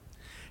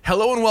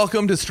Hello and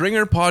welcome to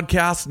Stringer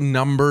Podcast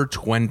number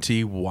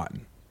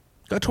 21.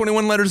 Got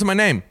 21 letters in my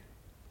name.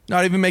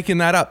 Not even making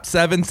that up.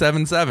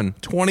 777.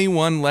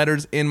 21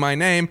 letters in my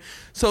name.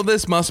 So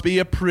this must be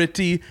a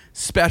pretty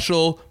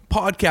special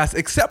podcast,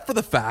 except for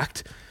the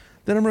fact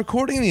that I'm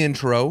recording the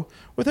intro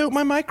without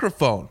my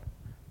microphone.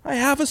 I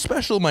have a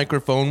special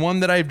microphone, one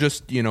that I've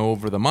just,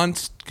 over the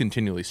months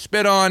continually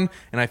spit on,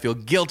 and I feel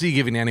guilty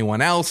giving to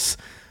anyone else.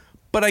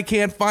 But I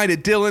can't find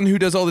it. Dylan, who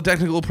does all the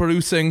technical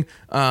producing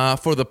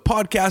for the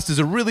podcast, does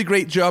a really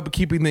great job of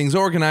keeping things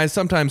organized,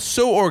 sometimes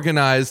so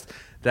organized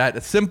that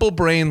a simple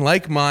brain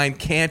like mine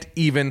can't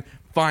even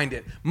find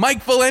it.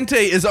 Mike Valente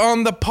is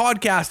on the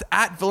podcast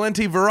at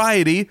Valente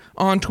Variety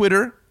on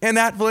Twitter and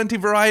at Valente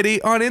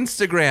Variety on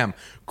Instagram.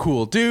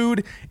 Cool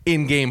dude,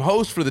 in-game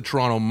host for the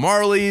Toronto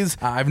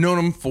Marlies. I've known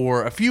him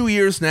for a few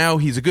years now.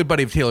 He's a good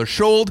buddy of Taylor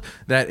Schold,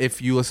 that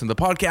if you listen to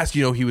the podcast,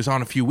 he was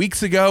on a few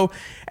weeks ago.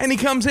 And he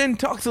comes in,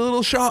 talks a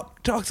little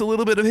shop, talks a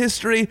little bit of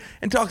history,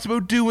 and talks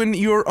about doing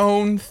your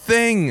own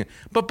thing.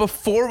 But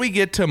before we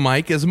get to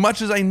Mike, as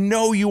much as I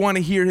know you want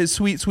to hear his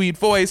sweet, sweet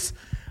voice,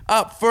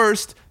 up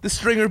first, the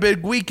Stringer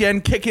Big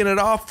Weekend, kicking it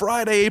off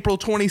Friday, April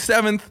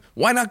 27th.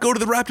 Why not go to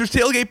the Raptors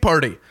tailgate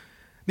party?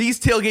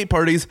 These tailgate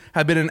parties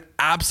have been an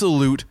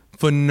absolute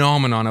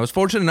phenomenon. I was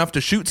fortunate enough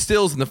to shoot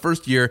stills in the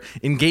first year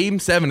in Game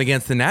 7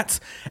 against the Nets,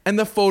 and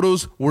the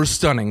photos were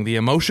stunning. The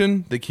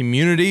emotion, the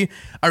community.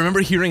 I remember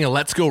hearing a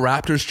Let's Go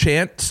Raptors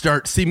chant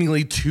start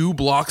seemingly 2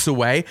 blocks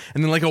away,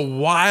 and then like a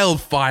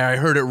wildfire, I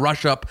heard it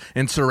rush up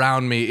and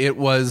surround me. It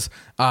was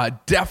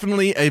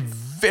definitely a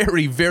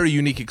very, very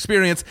unique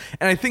experience,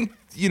 and I think,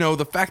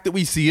 the fact that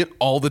we see it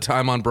all the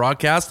time on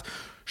broadcast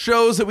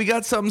shows that we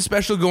got something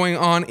special going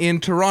on in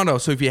Toronto.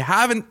 So if you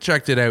haven't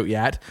checked it out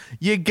yet,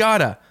 you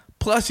gotta.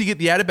 Plus, you get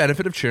the added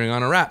benefit of cheering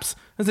on our Raps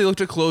as they look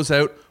to close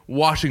out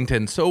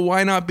Washington. So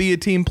why not be a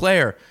team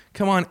player?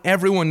 Come on,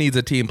 everyone needs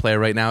a team player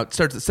right now. It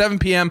starts at 7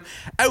 p.m.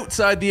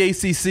 outside the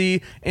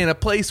ACC in a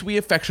place we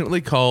affectionately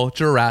call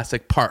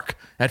Jurassic Park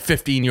at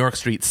 15 York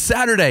Street.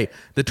 Saturday,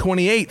 the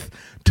 28th,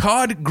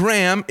 Todd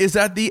Graham is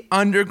at the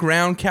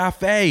Underground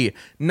Cafe,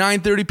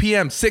 9:30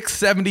 p.m.,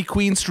 670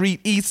 Queen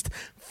Street East.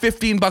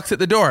 $15 at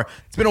the door.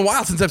 It's been a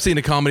while since I've seen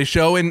a comedy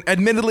show, and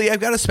admittedly, I've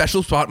got a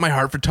special spot in my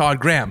heart for Todd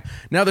Graham.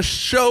 Now, the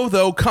show,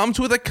 though, comes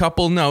with a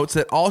couple notes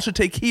that all should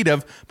take heed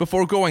of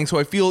before going, so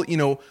I feel,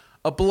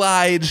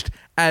 obliged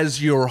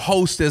as your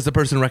host, as the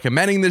person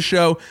recommending this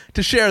show,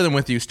 to share them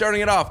with you.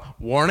 Starting it off,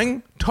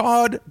 warning,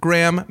 Todd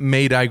Graham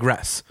may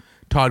digress.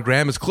 Todd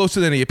Graham is closer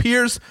than he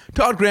appears.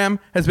 Todd Graham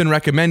has been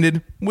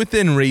recommended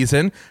within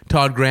reason.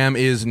 Todd Graham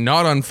is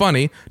not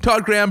unfunny.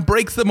 Todd Graham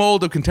breaks the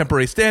mold of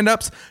contemporary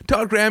stand-ups.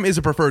 Todd Graham is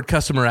a preferred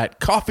customer at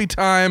coffee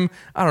time.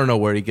 I don't know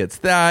where he gets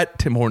that.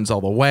 Tim Hortons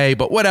all the way,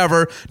 but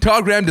whatever.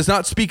 Todd Graham does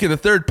not speak in the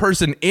third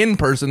person in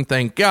person,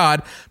 thank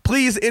God.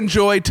 Please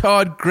enjoy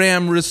Todd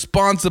Graham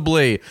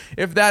responsibly.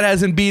 If that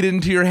hasn't beat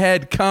into your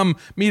head, come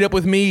meet up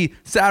with me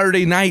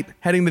Saturday night,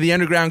 heading to the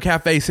Underground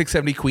Cafe,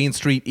 670 Queen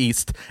Street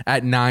East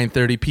at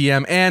 9:30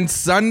 p.m. And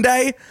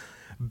Sunday,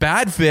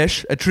 Bad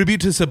Fish, a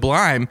tribute to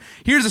Sublime.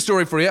 Here's a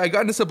story for you. I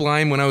got into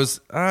Sublime when I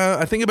was,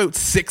 I think about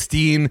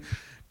 16,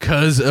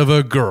 because of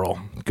a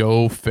girl.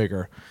 Go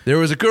figure. There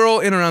was a girl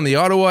in and around the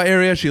Ottawa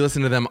area. She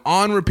listened to them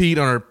on repeat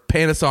on her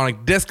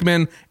Panasonic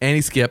Discman,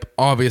 anti-skip,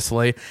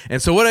 obviously.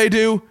 And so what I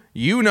do,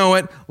 you know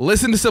it,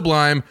 listen to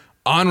Sublime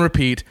on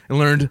repeat and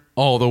learned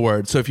all the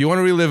words. So if you want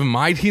to relive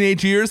my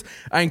teenage years,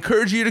 I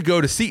encourage you to go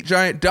to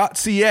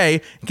seatgiant.ca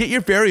and get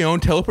your very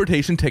own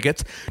teleportation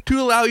tickets to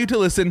allow you to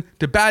listen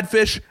to Bad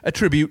Fish, a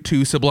tribute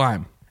to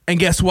Sublime. And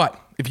guess what?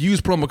 If you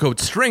use promo code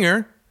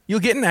STRINGER, you'll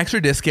get an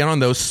extra discount on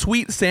those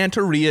sweet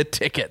Santeria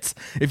tickets.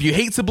 If you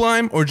hate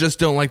Sublime or just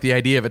don't like the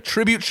idea of a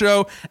tribute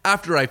show,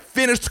 after I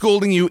finish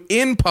scolding you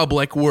in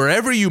public,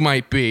 wherever you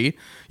might be,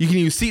 you can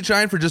use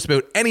SeatGiant for just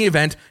about any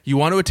event you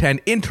want to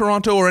attend in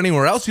Toronto or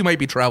anywhere else you might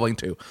be traveling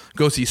to.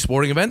 Go see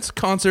sporting events,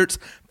 concerts,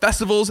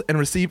 festivals, and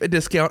receive a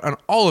discount on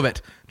all of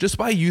it just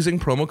by using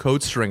promo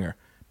code STRINGER.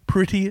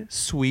 Pretty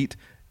sweet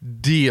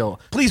deal.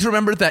 Please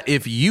remember that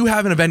if you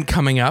have an event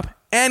coming up,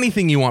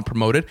 anything you want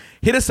promoted,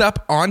 hit us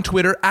up on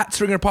Twitter at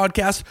Stringer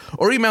Podcast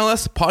or email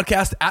us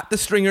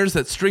podcast@thestringers,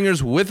 that's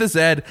stringers with a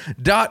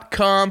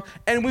Z.com,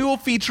 and we will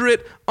feature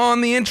it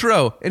on the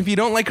intro. And if you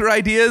don't like our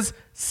ideas,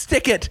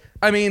 stick it.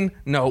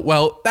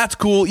 That's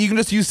cool. You can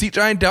just use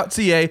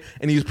seatgiant.ca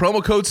and use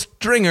promo code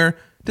STRINGER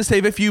to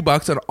save a few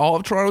bucks on all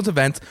of Toronto's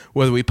events,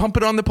 whether we pump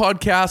it on the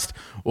podcast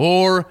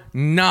or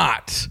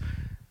not.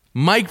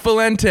 Mike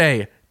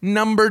Valente,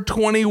 number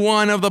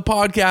 21 of the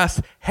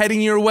podcast,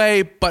 heading your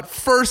way. But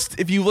first,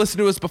 if you've listened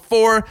to us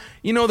before,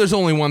 there's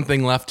only one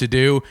thing left to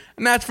do,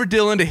 and that's for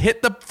Dylan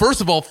to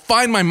first of all,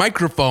 find my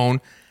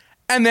microphone,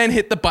 and then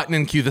hit the button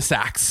and cue the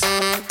sax.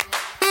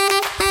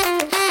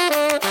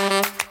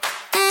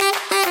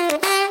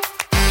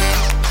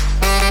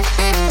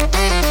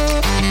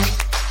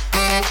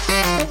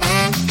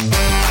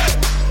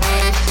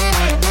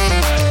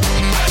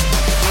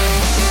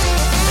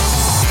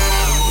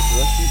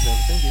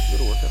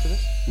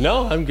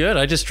 No, I'm good.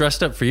 I just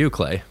dressed up for you,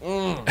 Clay.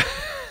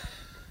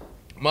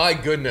 My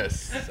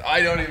goodness.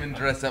 I don't even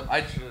dress up.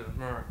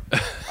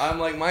 I'm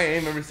like, my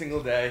aim every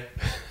single day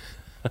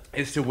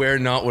is to wear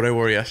not what I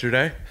wore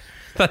yesterday.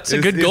 That's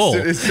a good goal.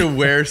 Is to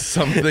wear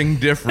something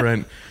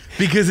different.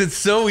 Because it's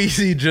so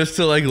easy just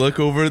to like look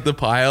over at the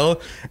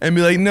pile and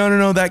be like,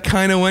 no, that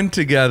kind of went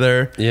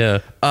together.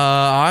 Yeah.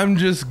 I'm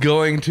just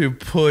going to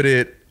put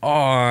it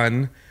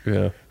on.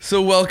 Yeah.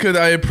 So, Welcome,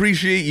 I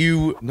appreciate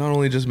you not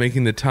only just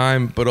making the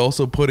time, but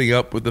also putting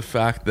up with the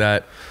fact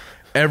that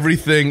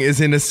everything is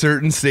in a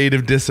certain state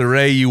of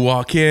disarray. You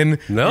walk in,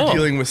 you're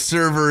dealing with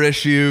server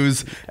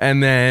issues,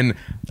 and then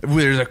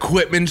there's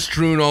equipment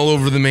strewn all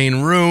over the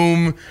main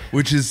room,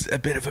 which is a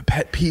bit of a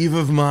pet peeve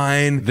of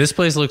mine. This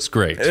place looks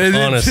great,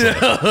 honestly.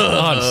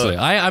 Honestly,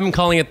 I'm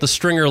calling it the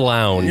Stringer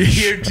Lounge.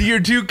 You're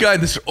too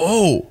kind.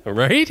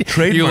 Right?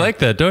 Trademark. You like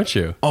that, don't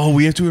you? Oh,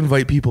 we have to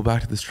invite people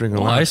back to the Stringer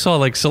Lounge. I saw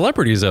like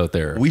celebrities out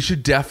there. We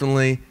should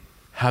definitely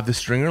have the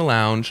Stringer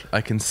Lounge. I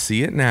can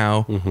see it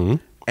now. Mm-hmm.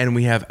 And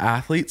we have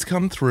athletes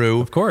come through.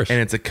 Of course.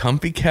 And it's a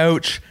comfy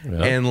couch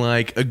and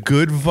like a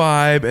good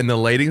vibe and the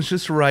lighting's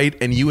just right.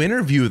 And you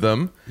interview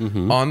them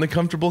on the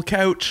comfortable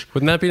couch.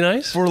 Wouldn't that be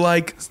nice? For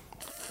like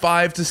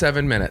 5 to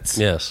 7 minutes.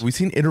 Yes. We've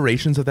seen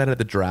iterations of that at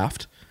the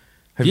draft.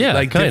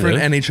 Like different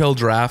NHL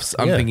drafts.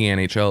 I'm thinking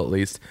NHL at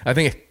least. I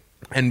think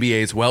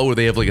NBA as well, where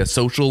they have like a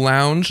social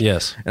lounge.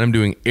 Yes. And I'm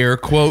doing air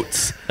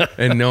quotes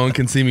and no one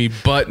can see me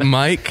but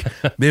Mike.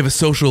 They have a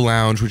social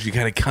lounge, which you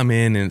kind of come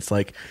in and it's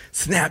like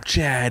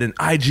Snapchat and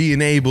IG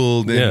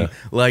enabled and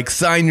like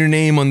sign your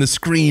name on the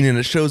screen and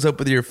it shows up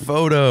with your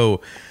photo.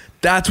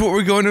 That's what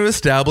we're going to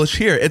establish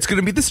here. It's going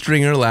to be the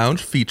Stringer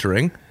Lounge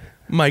featuring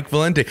Mike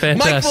Valente. Fantastic.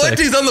 Mike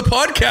Valente's on the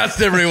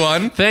podcast,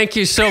 everyone. Thank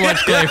you so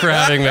much, Clay, for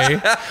having me.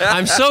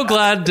 I'm so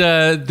glad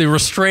the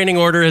restraining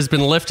order has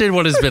been lifted.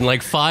 What has been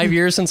like 5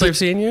 years since I've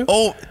seen you?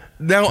 Oh,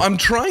 now I'm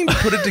trying to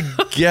put it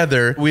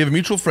together. We have a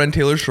mutual friend,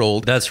 Taylor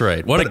Schold. That's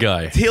right. What a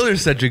guy.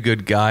 Taylor's such a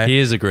good guy. He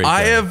is a great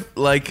guy. I have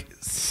like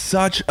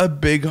such a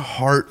big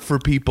heart for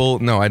people.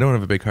 No, I don't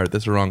have a big heart.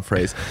 That's the wrong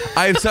phrase.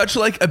 I have such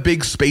like a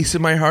big space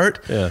in my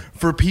heart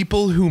for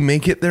people who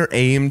make it their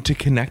aim to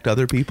connect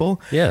other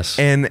people. Yes.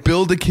 And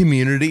build a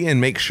community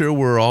and make sure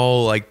we're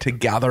all like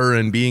together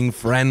and being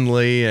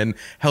friendly and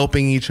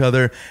helping each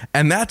other.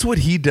 And that's what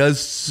he does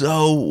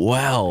so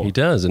well. He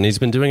does. And he's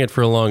been doing it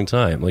for a long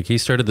time. Like he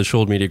started the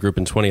Schold Media Group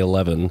in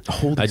 2011.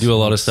 I do a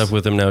lot of stuff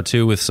with him now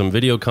too, with some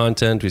video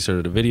content. We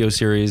started a video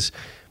series.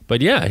 But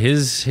yeah,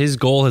 his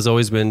goal has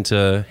always been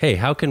to, hey,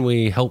 how can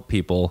we help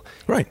people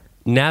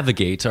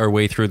navigate our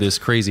way through this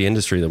crazy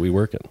industry that we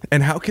work in?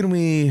 And how can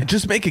we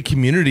just make a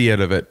community out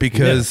of it?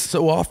 Because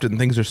so often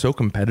things are so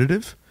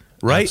competitive,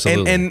 right?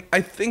 Absolutely. And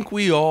I think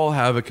we all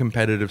have a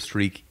competitive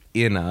streak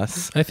in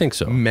us. I think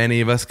so.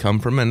 Many of us come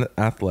from an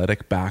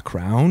athletic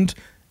background.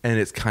 And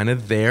it's kind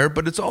of there,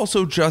 but it's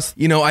also just,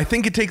 I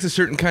think it takes a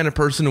certain kind of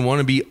person to want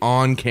to be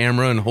on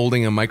camera and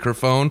holding a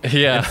microphone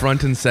in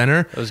front and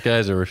center. Those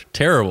guys are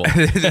terrible.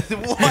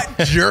 What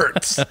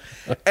jerks.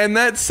 And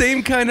that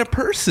same kind of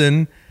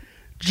person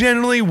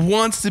generally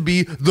wants to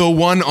be the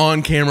one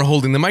on camera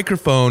holding the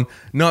microphone,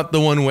 not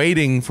the one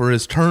waiting for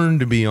his turn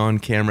to be on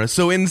camera.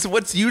 So in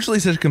what's usually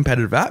such a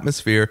competitive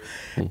atmosphere,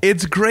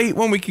 it's great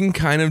when we can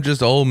kind of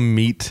just all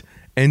meet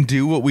and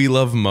do what we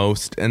love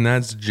most, and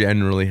that's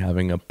generally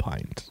having a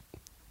pint.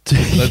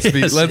 Let's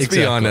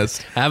be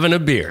honest. Having a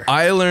beer.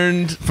 I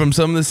learned from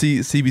some of the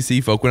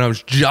CBC folk when I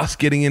was just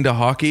getting into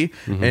hockey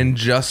and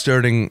just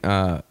starting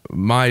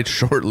my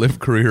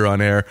short-lived career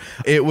on air.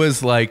 It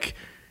was like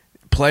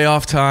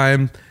playoff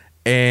time,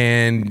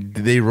 and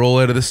they roll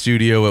out of the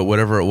studio at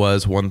whatever it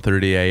was,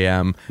 1:30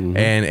 a.m.,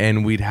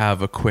 and we'd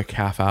have a quick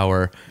half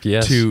hour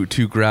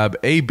to grab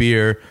a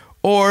beer.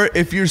 Or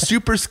if you're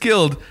super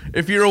skilled,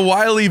 if you're a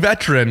wily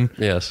veteran,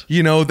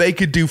 they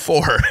could do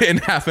 4 in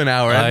half an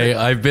hour.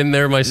 I've been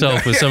there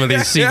myself with some of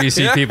these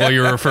CBC people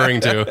you're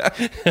referring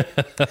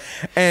to.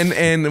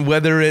 And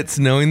whether it's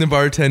knowing the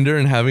bartender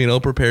and having it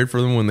all prepared for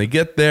them when they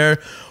get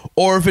there,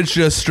 or if it's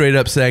just straight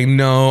up saying,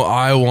 no,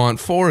 I want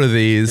 4 of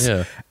these,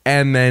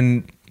 and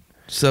then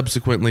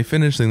subsequently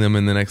finishing them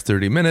in the next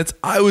 30 minutes,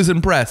 I was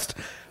impressed.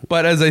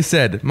 But as I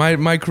said,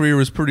 my career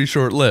was pretty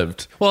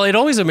short-lived. Well, it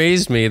always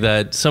amazed me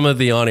that some of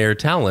the on-air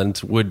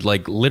talent would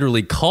like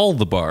literally call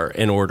the bar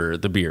and order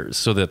the beers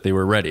so that they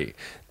were ready.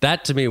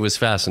 That to me was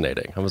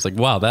fascinating. I was like,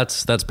 wow,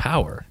 that's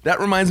power. That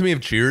reminds me of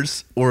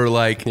Cheers, or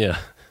like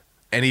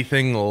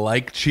anything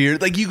like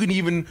Cheers. Like you can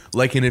even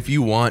liken, if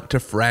you want, to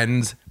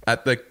Friends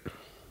at the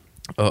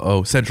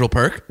Central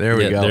Perk. There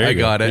we go. I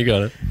got it. You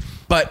got it.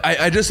 But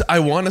I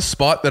want a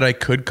spot that I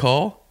could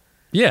call.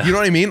 Yeah. You know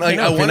what I mean? Like,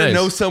 I want to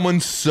know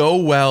someone so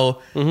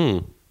well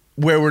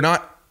where we're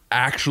not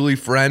actually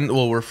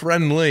we're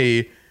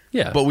friendly,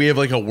 but we have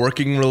like a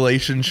working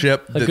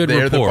relationship. A good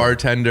they're rapport. the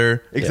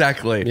bartender.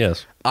 Exactly.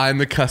 Yes. I'm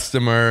the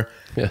customer.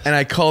 Yes. And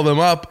I call them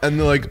up and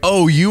they're like,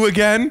 oh, you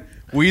again?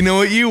 We know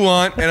what you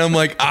want. And I'm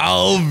like,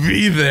 I'll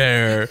be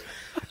there.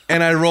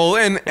 and I roll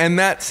in, and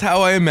that's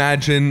how I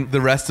imagine the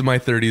rest of my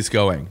 30s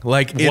going.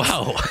 Like,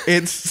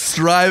 it's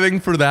striving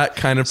for that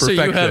kind of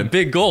perfection. So you have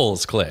big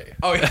goals, Clay.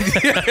 Oh,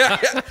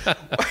 yeah.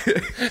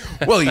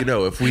 Well,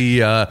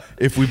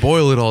 if we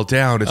boil it all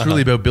down, it's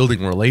really about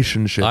building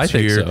relationships. I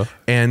think here, so.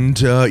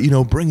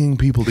 and bringing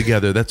people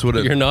together. That's what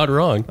You're not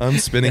wrong. I'm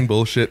spinning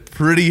bullshit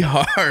pretty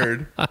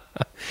hard.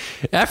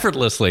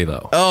 Effortlessly,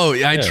 though. Oh,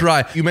 I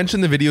try. You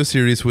mentioned the video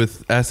series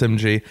with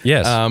SMG.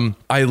 Yes.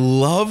 I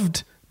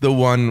loved the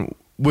one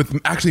with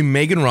actually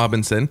Megan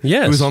Robinson,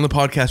 yes, who was on the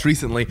podcast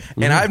recently.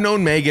 And I've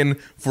known Megan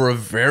for a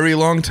very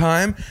long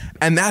time.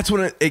 And that's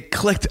when it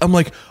clicked. I'm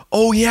like,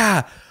 oh,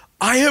 yeah,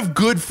 I have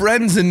good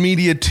friends in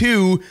media,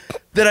 too,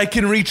 that I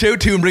can reach out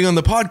to and bring on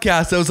the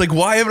podcast. I was like,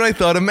 why haven't I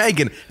thought of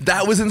Megan?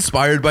 That was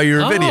inspired by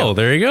your video. Oh,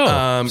 there you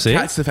go. See?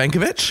 Kat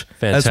Stefankovich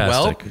as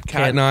well.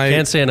 Kat and I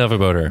can't say enough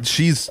about her.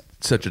 She's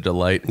such a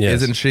delight,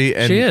 yes, isn't she?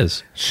 And she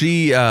is.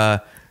 She,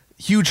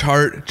 huge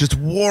heart, just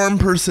warm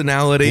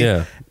personality.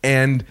 Yeah.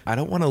 And I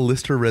don't want to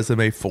list her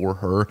resume for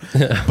her,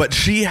 but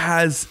she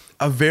has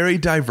a very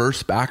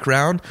diverse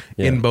background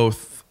in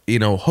both,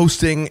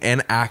 hosting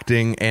and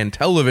acting and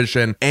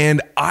television.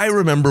 And I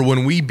remember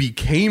when we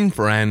became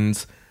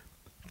friends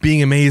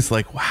being amazed,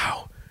 like,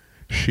 wow,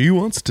 she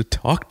wants to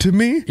talk to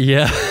me?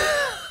 Yeah.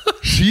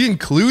 She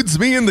includes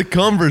me in the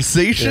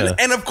conversation. Yeah.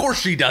 And of course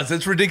she does.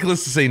 It's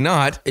ridiculous to say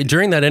not.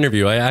 During that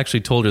interview, I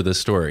actually told her this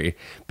story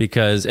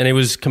and it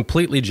was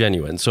completely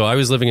genuine. So I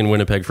was living in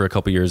Winnipeg for a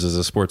couple years as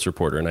a sports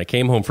reporter, and I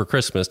came home for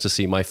Christmas to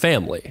see my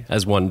family,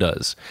 as one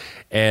does.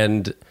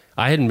 And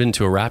I hadn't been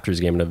to a Raptors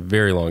game in a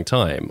very long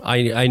time.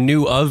 I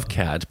knew of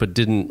Kat, but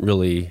didn't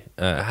really,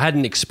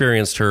 hadn't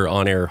experienced her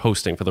on air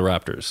hosting for the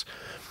Raptors.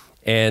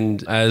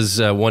 And as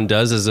one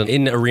does as an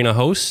in-arena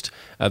host,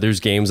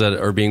 there's games that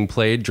are being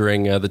played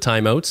during the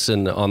timeouts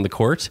and on the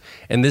court.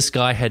 And this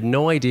guy had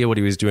no idea what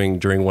he was doing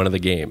during one of the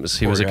games.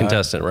 He was a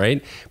contestant,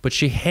 right? But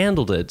she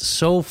handled it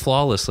so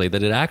flawlessly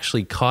that it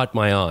actually caught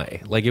my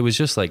eye. Like, it was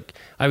just like,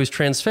 I was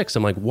transfixed.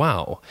 I'm like,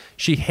 wow,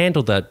 she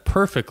handled that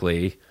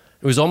perfectly.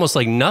 It was almost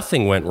like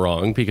nothing went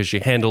wrong because she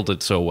handled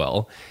it so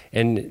well.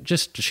 And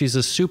she's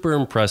a super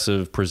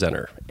impressive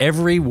presenter.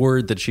 Every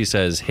word that she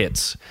says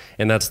hits.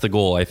 And that's the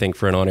goal, I think,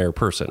 for an on-air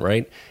person,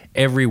 right?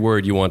 Every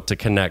word you want to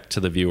connect to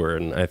the viewer,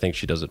 and I think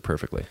she does it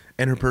perfectly.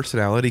 And her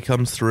personality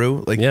comes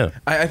through. Like, yeah.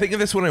 I think of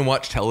this when I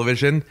watch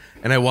television,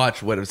 and I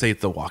watch, say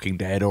it's The Walking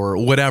Dead or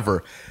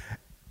whatever.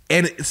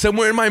 And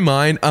somewhere in my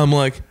mind, I'm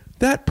like,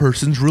 that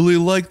person's really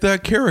like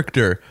that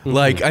character. Mm-hmm.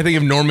 Like, I think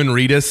of Norman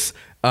Reedus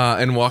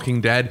and Walking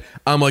Dead.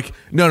 I'm like,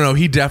 no,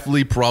 he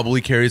definitely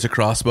probably carries a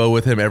crossbow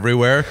with him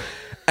everywhere.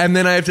 And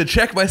then I have to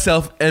check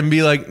myself and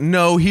be like,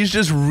 no, he's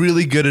just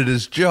really good at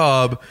his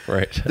job.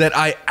 Right. That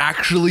I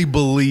actually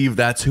believe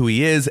that's who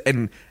he is.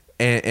 And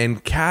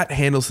Kat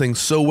handles things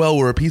so well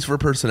where a piece of her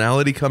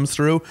personality comes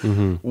through,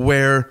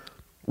 where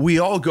we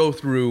all go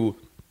through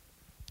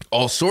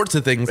all sorts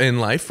of things in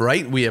life,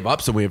 right? We have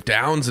ups and we have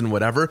downs and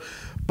whatever.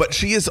 But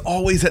she is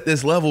always at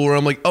this level where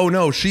I'm like, oh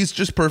no, she's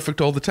just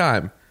perfect all the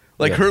time.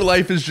 Like, her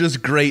life is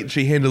just great.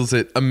 She handles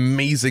it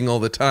amazing all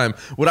the time.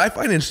 What I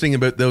find interesting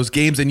about those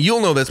games, and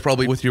you'll know this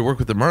probably with your work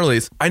with the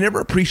Marlies, I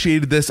never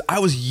appreciated this. I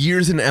was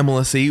years in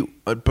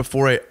MLSE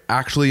before I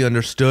actually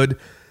understood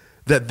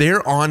that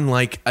they're on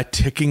like a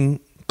ticking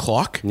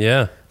clock.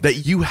 Yeah.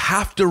 That you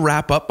have to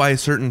wrap up by a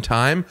certain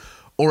time,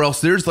 or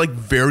else there's like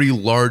very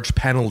large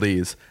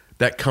penalties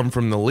that come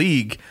from the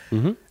league.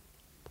 Mm-hmm.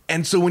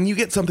 And so when you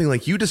get something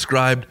like you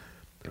described,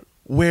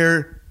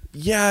 where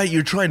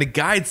you're trying to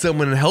guide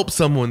someone and help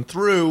someone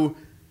through,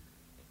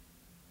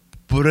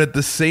 but at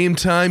the same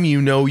time,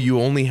 you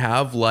only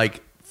have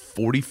like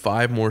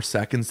 45 more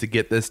seconds to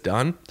get this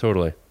done.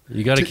 Totally.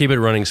 You got to keep it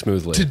running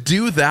smoothly. To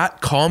do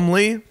that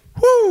calmly,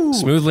 whoo!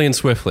 Smoothly and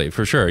swiftly,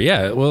 for sure.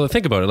 Yeah, well,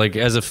 think about it. Like,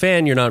 as a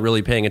fan, you're not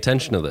really paying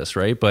attention to this,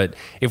 right? But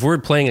if we're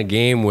playing a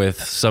game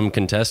with some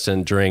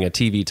contestant during a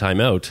TV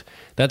timeout,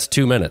 that's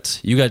 2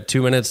 minutes. You got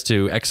 2 minutes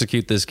to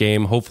execute this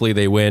game. Hopefully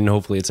they win.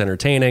 Hopefully it's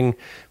entertaining.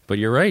 But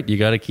you're right. You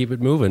got to keep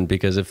it moving,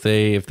 because if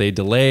they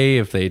delay,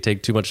 if they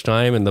take too much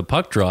time and the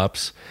puck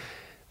drops,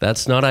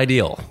 that's not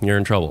ideal. You're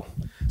in trouble.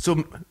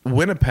 So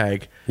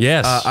Winnipeg.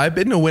 Yes. I've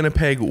been to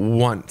Winnipeg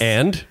once.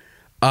 And?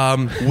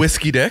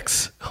 Whiskey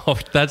Dicks. Oh,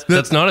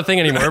 that's not a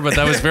thing anymore, but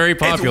that was very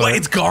popular.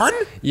 It's gone?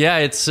 Yeah,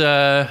 it's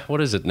what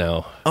is it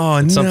now? Oh,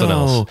 it's no. something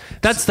else.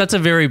 That's a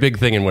very big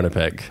thing in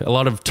Winnipeg. A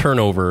lot of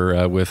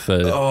turnover with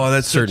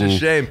that's certain such a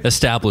shame.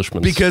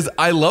 Establishments. Because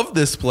I love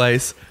this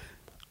place.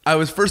 I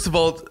was, first of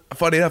all,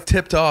 funny enough,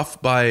 tipped off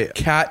by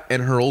Kat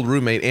and her old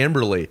roommate,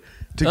 Amberly,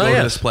 to go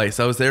to this place.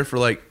 I was there for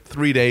like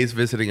 3 days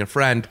visiting a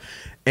friend,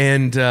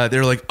 and they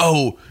were like,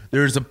 oh,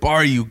 there's a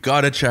bar you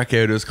got to check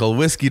out. It was called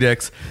Whiskey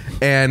Dicks.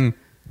 And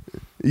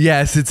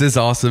yes, it's as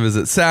awesome as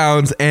it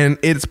sounds. And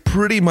it was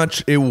pretty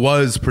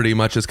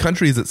much as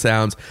country as it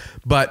sounds.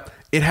 But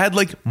it had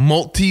like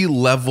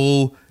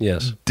multi-level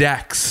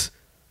decks.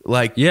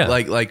 Like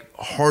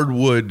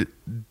hardwood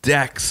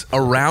decks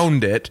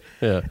around it.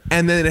 Yeah.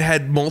 And then it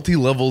had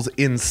multi-levels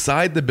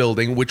inside the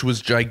building, which was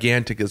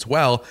gigantic as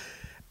well.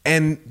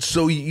 And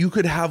so you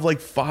could have like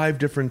 5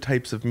 different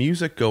types of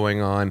music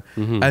going on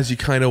as you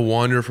kind of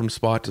wander from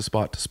spot to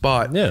spot to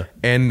spot. Yeah.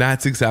 And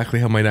that's exactly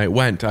how my night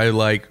went. I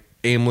like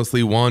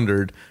aimlessly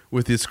wandered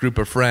with this group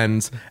of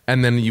friends,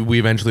 and then we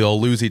eventually all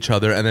lose each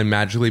other and then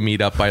magically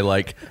meet up by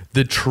like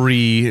the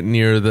tree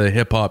near the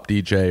hip hop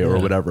DJ or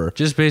whatever.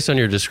 Just based on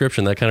your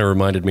description, that kind of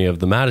reminded me of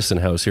the Madison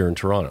House here in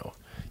Toronto.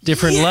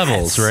 Different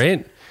levels,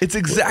 right? It's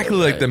exactly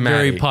like the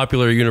very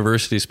popular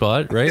university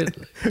spot, right?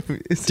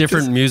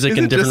 Different music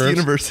in different rooms.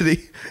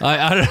 University.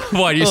 I don't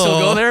know. Why do you still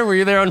go there? Were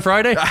you there on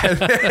Friday?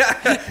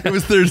 It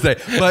was Thursday,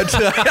 but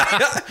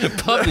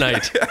pub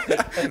night.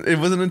 It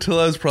wasn't until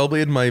I was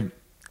probably in my,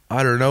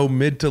 I don't know,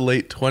 mid to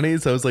late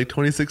 20s. I was like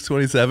 26,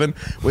 27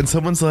 when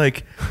someone's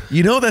like,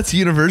 that's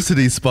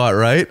university spot,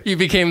 right? You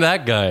became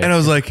that guy. And I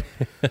was like,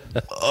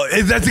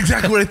 oh, that's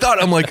exactly what I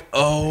thought. I'm like,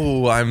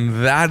 oh,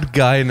 I'm that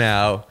guy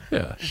now.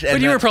 Yeah.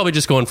 But you were probably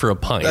just going for a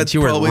pint. You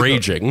weren't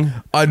raging.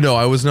 No,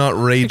 I was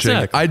not raging.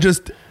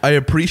 Exactly. I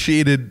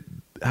appreciated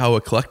how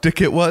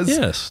eclectic it was.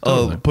 Yes,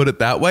 totally. Put it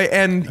that way.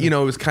 And, it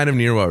was kind of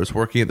near where I was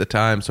working at the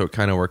time, so it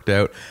kind of worked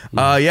out.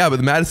 But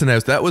the Madison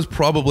House, that was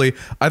probably,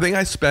 I think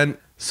I spent,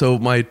 so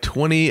my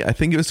I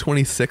think it was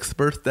 26th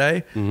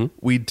birthday,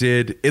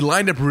 it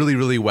lined up really,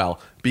 really well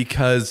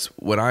because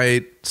when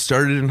I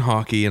started in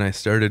hockey and I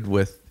started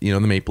with, the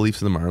Maple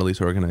Leafs and the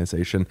Marlies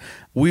organization,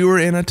 we were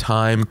in a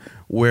time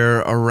where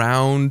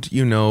around,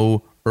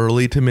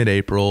 early to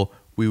mid-April,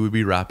 we would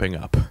be wrapping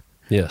up.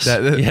 Yes.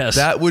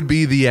 That would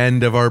be the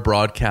end of our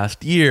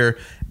broadcast year.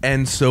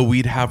 And so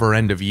we'd have our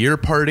end of year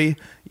party,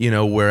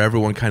 where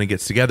everyone kind of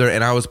gets together.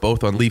 And I was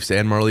both on Leafs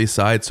and Marlies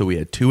side. So we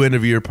had 2 end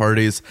of year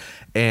parties.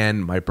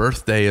 And my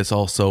birthday is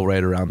also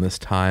right around this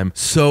time.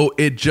 So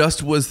it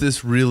just was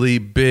this really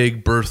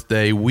big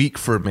birthday week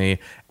for me.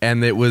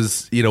 And it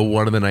was,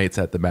 one of the nights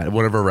at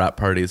one of our rap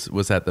parties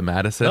was at the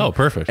Madison. Oh,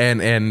 perfect.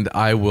 And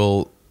I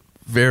will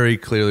very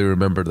clearly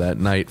remember that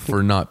night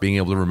for not being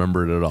able to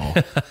remember it at all.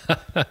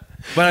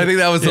 But I think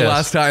that was the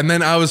last time. And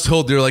then I was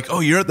told, they're like, oh,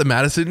 you're at the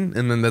Madison?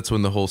 And then that's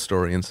when the whole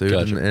story ensued.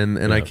 Gotcha.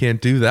 And I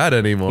can't do that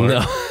anymore.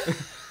 No.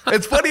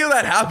 It's funny how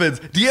that happens.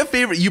 Do you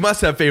have you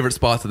must have favorite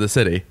spots of the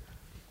city.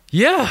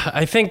 Yeah,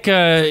 I think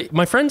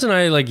my friends and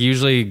I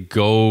usually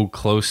go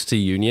close to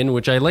Union,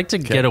 which I like to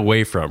get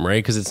away from,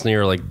 right? Because it's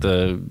near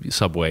the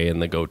subway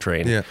and the GO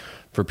train. Yeah.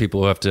 For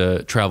people who have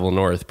to travel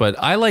north. But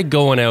I like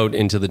going out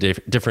into the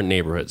different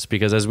neighborhoods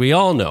because, as we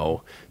all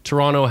know,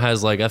 Toronto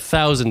has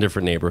 1,000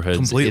 different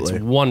neighborhoods. Completely.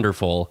 It's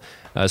wonderful.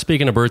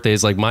 Speaking of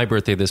birthdays, my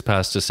birthday this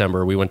past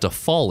December, we went to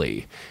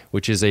Folly,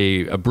 which is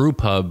a brew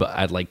pub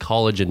at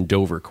College and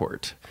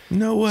Dovercourt.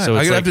 No way. So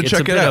I'm going to have to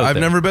check it out. I've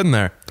never been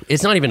there.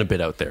 It's not even a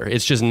bit out there.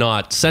 It's just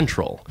not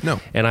central.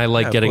 No. And I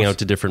like getting out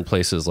to different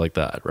places like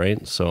that,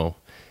 right? So...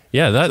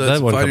 yeah, that one comes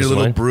to mind. Find your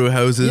little brew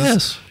houses.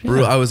 Yes.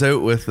 Yeah. I was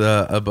out with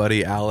a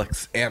buddy,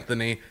 Alex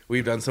Anthony.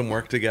 We've done some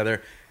work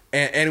together.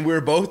 And we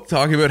were both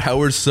talking about how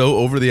we're so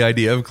over the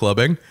idea of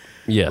clubbing.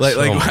 Yes.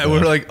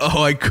 We're like,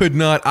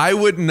 I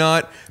would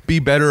not be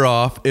better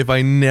off if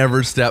I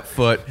never step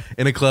foot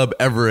in a club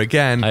ever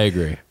again. I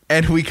agree.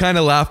 And we kind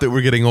of laughed that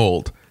we're getting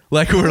old.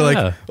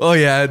 Oh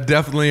yeah,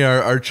 definitely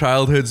our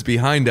childhood's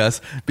behind us.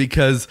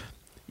 Because,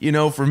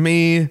 for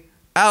me...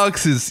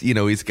 Alex is,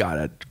 he's got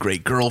a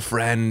great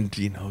girlfriend,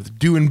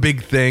 doing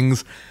big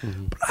things,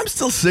 but I'm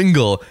still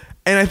single.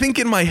 And I think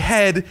in my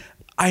head,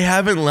 I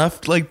haven't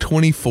left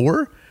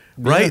 24,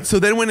 right? Yeah. So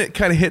then when it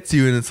kind of hits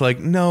you and it's like,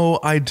 no,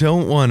 I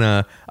don't want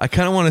to, I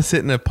kind of want to sit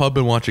in a pub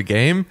and watch a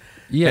game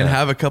and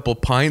have a couple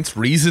pints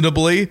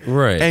reasonably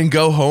and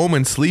go home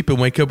and sleep and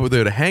wake up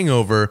without a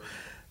hangover.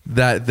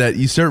 That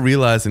you start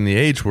realizing the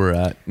age we're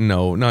at.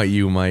 No, not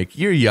you, Mike.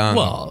 You're young.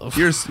 Well,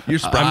 you're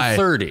spry. I'm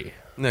 30.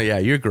 No, yeah,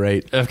 you're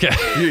great. Okay.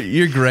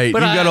 You're great.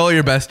 You've got all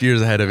your best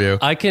years ahead of you.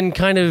 I can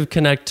kind of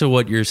connect to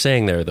what you're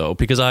saying there, though,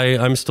 because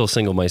I'm still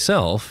single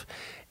myself.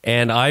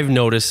 And I've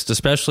noticed,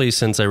 especially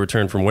since I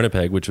returned from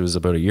Winnipeg, which was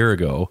about a year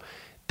ago,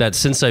 that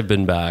since I've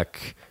been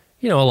back,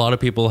 a lot of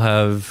people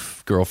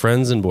have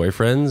girlfriends and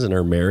boyfriends and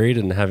are married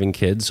and having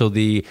kids. So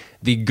the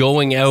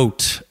going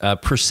out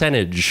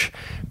percentage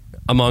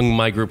among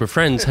my group of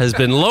friends has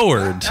been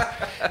lowered.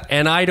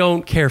 And I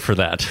don't care for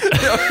that.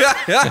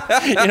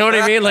 You know what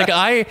I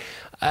mean?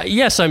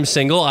 Yes, I'm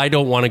single. I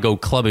don't want to go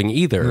clubbing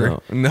either.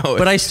 No,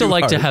 but I still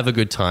like to have a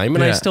good time.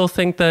 And I still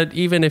think that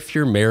even if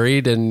you're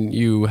married and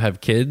you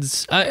have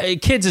kids,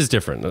 kids is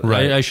different.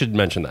 Right. I should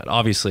mention that,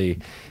 obviously.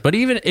 But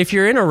even if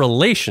you're in a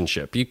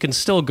relationship, you can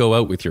still go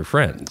out with your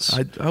friends.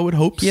 I would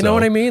hope so. You know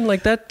what I mean?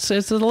 It's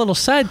a little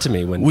sad to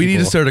me when we need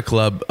to start a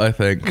club, I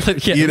think.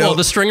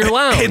 The Stringer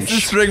Lounge. It's the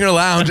Stringer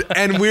Lounge.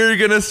 And we're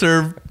going to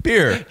serve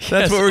beer. That's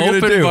Yes, what we're going to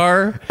open do.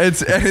 bar.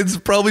 It's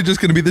probably just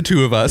going to be the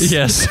two of us.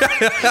 Yes.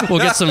 We'll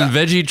get some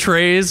veggie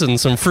trays and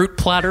some fruit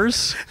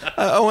platters.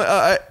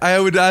 I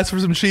would ask for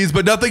some cheese,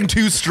 but nothing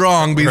too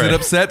strong because it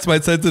upsets my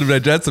sensitive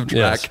digestive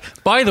tract. Yes.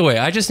 By the way,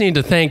 I just need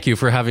to thank you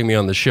for having me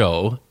on the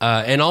show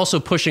and also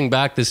pushing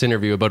back this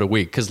interview about a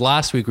week, because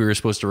last week we were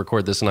supposed to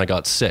record this and I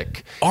got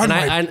sick. On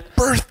my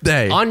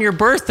birthday. On your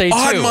birthday,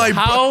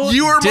 too.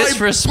 You were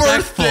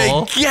disrespectful. my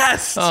birthday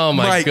guest. Oh,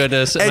 my Mike.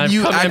 goodness. And I've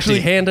you come actually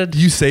empty-handed.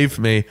 You saved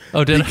me.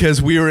 Oh, did I?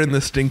 Because we were in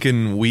the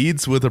stinking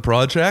weeds with a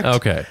project.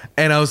 Okay.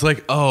 And I was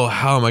like, oh,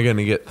 how am I going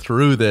to get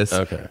through this?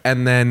 Okay.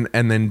 And then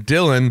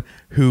Dylan,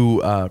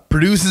 who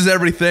produces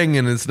everything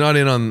and is not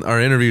in on our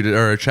interview or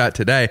our chat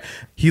today,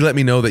 he let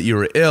me know that you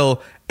were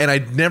ill. And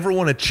I'd never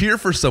want to cheer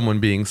for someone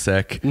being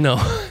sick. No,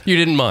 you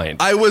didn't mind.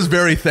 I was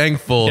very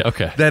thankful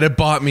okay. that it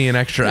bought me an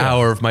extra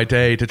hour of my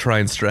day to try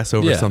and stress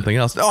over something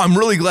else. No, I'm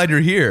really glad you're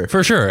here.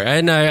 For sure.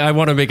 And I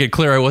want to make it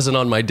clear I wasn't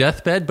on my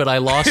deathbed, but I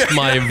lost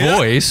my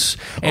voice.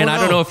 And I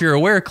don't know if you're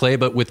aware, Clay,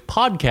 but with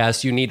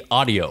podcasts, you need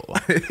audio.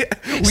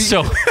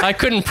 So I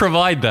couldn't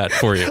provide that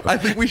for you. I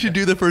think we should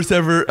do the first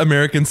ever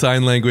American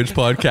Sign Language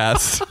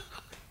podcast.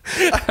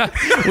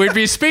 We'd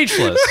be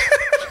speechless.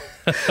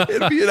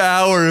 It'd be an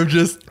hour of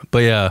just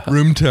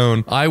room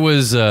tone. I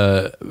was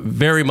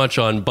very much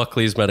on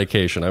Buckley's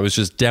medication. I was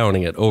just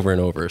downing it over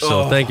and over.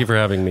 So thank you for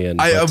having me in.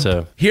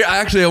 Here,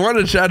 actually, I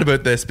wanted to chat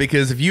about this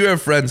because if you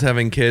have friends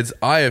having kids,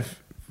 I have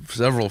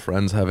several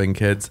friends having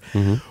kids.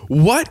 Mm-hmm.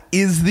 What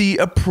is the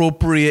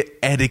appropriate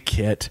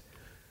etiquette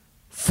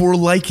for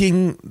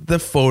liking the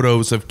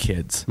photos of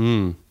kids?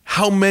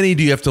 How many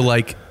do you have to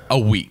like a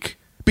week?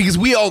 Because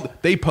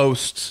they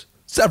post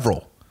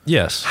several.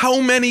 Yes.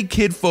 How many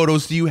kid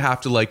photos do you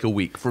have to like a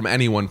week from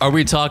anyone? Are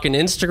we talking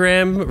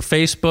Instagram,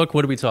 Facebook?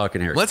 What are we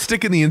talking here? Let's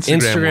stick in the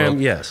Instagram world,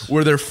 yes.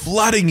 Where they're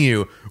flooding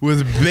you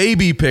with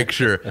baby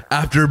picture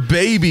after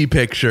baby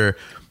picture.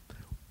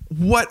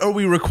 What are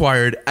we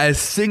required as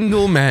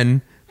single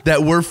men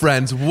that we're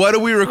friends? What are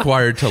we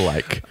required to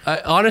like?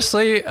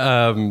 Honestly,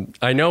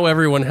 I know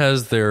everyone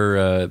has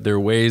their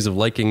ways of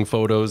liking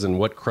photos and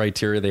what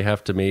criteria they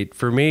have to meet.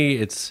 For me,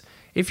 it's...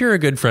 if you're a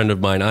good friend of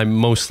mine, I'm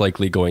most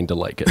likely going to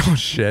like it. Oh,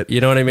 shit. You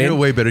know what I mean? You're a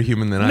way better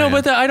human than I am. No,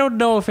 but I don't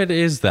know if it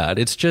is that.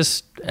 It's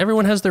just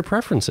everyone has their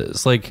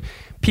preferences. Like,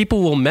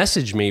 people will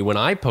message me when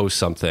I post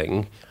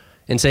something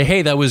and say,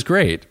 hey, that was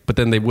great. But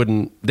then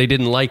they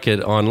didn't like it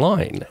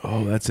online.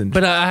 Oh, that's interesting.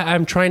 But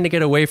I'm trying to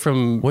get away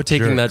from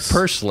taking that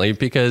personally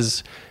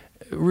because...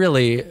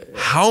 really,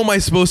 how am I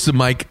supposed to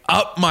mic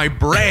up my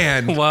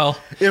brand well,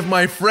 if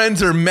my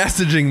friends are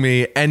messaging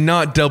me and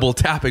not double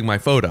tapping my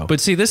photo?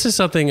 But see, this is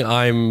something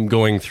I'm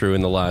going through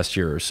in the last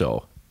year or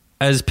so.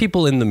 As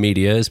people in the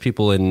media, as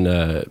people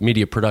in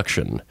media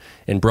production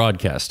and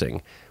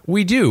broadcasting,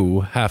 we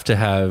do have to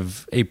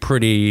have a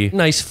pretty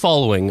nice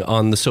following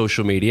on the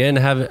social media and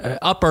have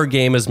up our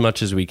game as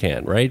much as we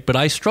can, right? But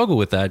I struggle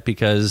with that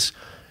because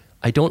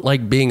I don't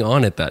like being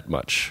on it that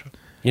much.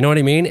 You know what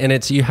I mean?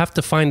 And you have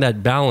to find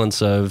that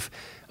balance of,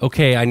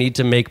 okay, I need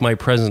to make my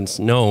presence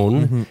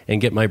known and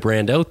get my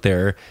brand out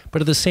there.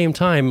 But at the same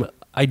time,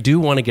 I do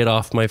want to get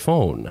off my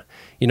phone.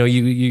 You know,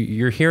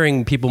 you're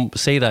hearing people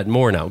say that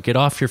more now. Get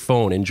off your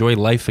phone, enjoy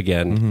life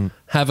again,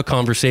 have a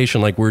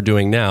conversation like we're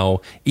doing now,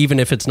 even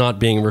if it's not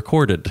being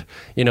recorded.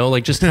 You know,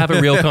 like just have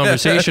a real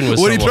conversation with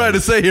someone. What are you trying to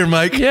say here,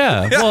 Mike?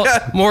 Yeah. Well,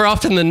 more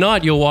often than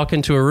not, you'll walk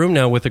into a room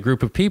now with a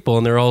group of people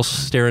and they're all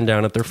staring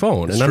down at their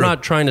phone. And I'm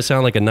not trying to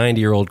sound like a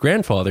 90-year-old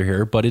grandfather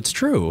here, but it's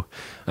true.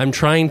 I'm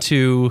trying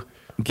to...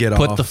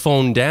 put the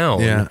phone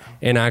down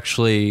and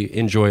actually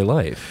enjoy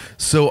life.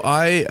 So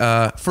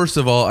first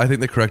of all, I think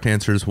the correct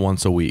answer is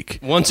once a week.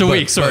 Once a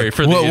week, sorry,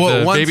 for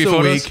the once baby a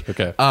photos? week.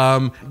 Okay.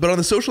 But on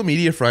the social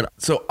media front,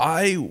 so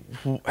I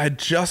had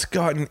just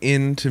gotten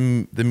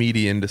into the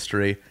media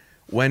industry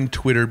when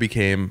Twitter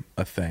became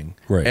a thing.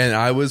 Right. And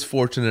I was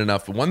fortunate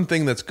enough. One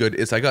thing that's good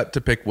is I got to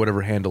pick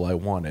whatever handle I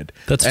wanted.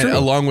 That's true.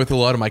 Along with a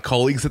lot of my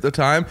colleagues at the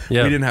time, we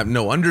didn't have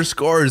no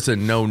underscores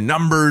and no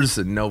numbers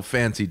and no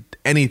fancy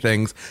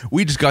anythings.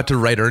 We just got to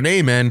write our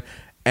name in,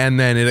 and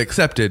then it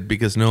accepted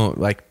because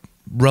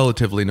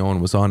relatively no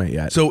one was on it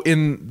yet. So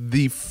in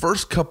the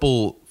first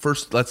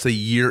let's say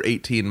year,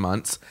 18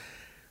 months,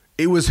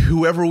 it was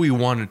whoever we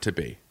wanted to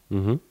be.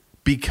 Mm-hmm.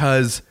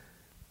 Because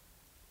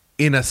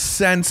in a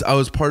sense, I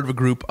was part of a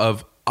group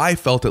of, I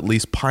felt at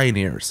least,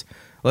 pioneers.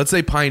 Let's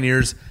say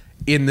pioneers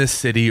in this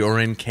city or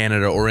in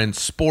Canada or in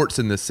sports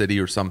in this city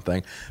or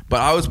something.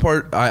 But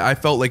I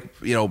felt like,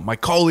 you know, my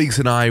colleagues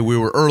and we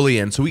were early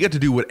in, so we got to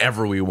do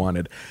whatever we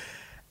wanted.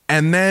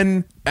 And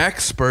then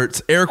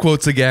experts, air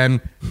quotes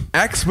again,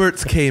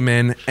 experts came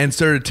in and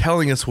started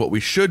telling us what we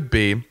should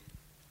be.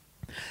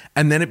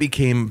 And then it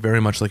became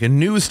very much like a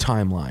news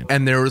timeline.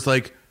 And there was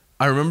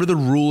I remember the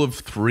rule of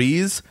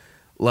threes,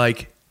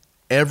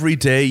 every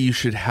day you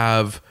should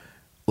have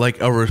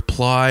a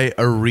reply,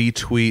 a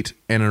retweet,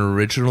 and an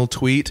original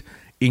tweet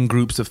in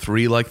groups of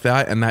 3 like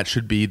that, and that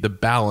should be the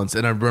balance.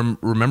 And I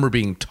remember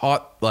being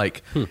taught,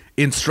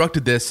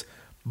 instructed this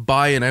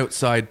by an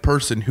outside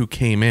person who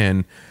came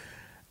in,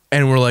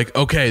 And we're like,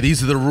 okay,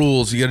 these are the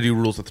rules. You got to do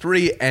rules of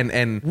 3.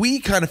 And we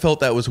kind of felt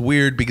that was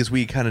weird because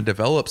we kind of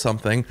developed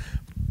something.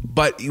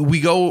 But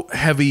we go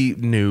heavy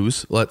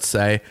news, let's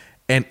say,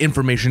 and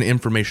information.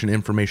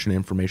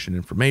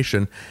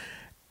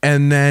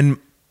 And then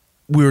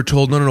we were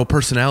told, no,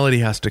 personality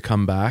has to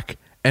come back.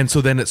 And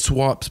so then it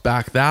swaps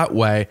back that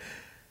way.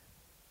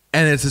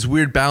 And it's this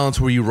weird balance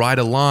where you ride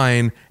a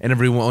line and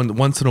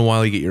once in a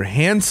while you get your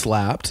hand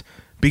slapped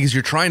because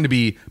you're trying to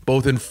be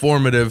both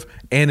informative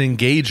and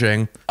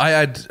engaging. I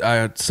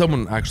had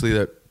someone actually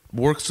that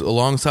works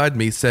alongside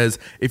me says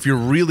if you're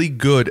really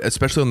good,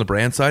 especially on the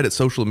brand side at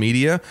social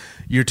media,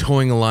 you're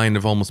towing a line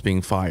of almost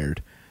being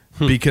fired.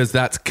 Because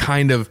that's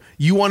kind of,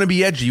 you want to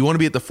be edgy, you want to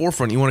be at the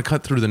forefront, you want to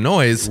cut through the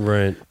noise,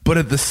 right? But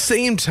at the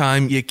same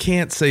time, you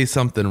can't say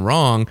something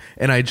wrong.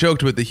 And I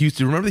joked with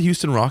remember the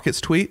Houston Rockets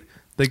tweet?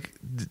 Like,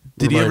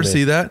 did you ever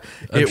see that?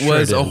 It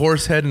was a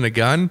horse head and a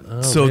gun.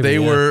 Oh, so maybe, they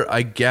were,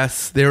 I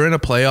guess, they were in a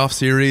playoff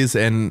series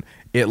and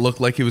it looked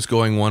like it was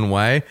going one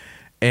way.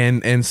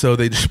 And so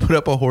they just put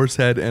up a horse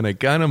head and a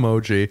gun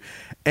emoji.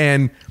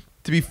 And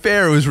to be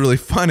fair, it was really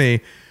funny.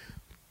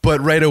 But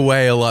right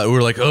away, we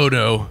were like, "Oh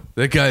no,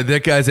 that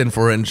guy's in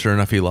for it." And sure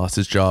enough, he lost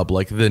his job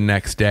like the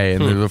next day,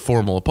 and there was a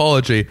formal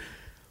apology.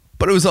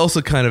 But it was also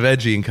kind of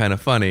edgy and kind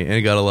of funny, and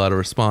it got a lot of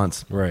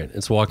response. Right,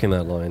 it's walking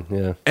that line,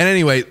 yeah. And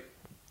anyway,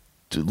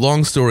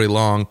 long story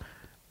long,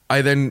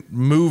 I then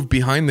moved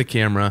behind the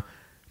camera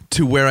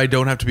to where I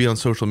don't have to be on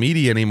social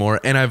media anymore,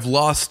 and I've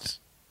lost.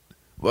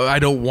 I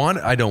don't want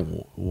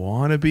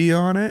to be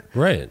on it,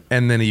 right?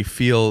 And then you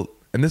feel,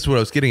 and this is what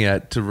I was getting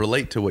at to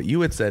relate to what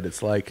you had said.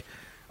 It's like,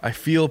 I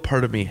feel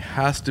part of me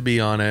has to be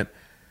on it,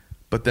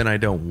 but then I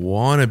don't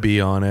want to be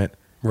on it.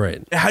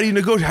 Right. How do you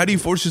negotiate? How do you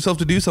force yourself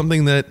to do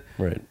something that,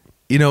 right,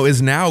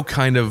 is now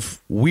kind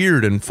of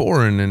weird and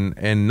foreign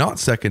and not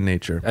second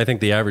nature? I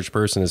think the average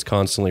person is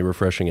constantly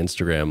refreshing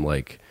Instagram,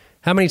 like,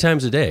 how many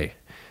times a day?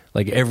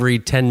 Like every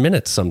 10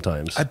 minutes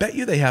sometimes. I bet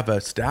you they have a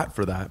stat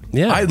for that.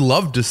 Yeah. I'd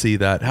love to see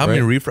that. How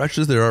many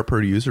refreshes there are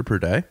per user per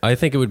day? I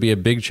think it would be a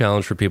big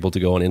challenge for people to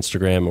go on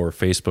Instagram or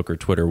Facebook or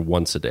Twitter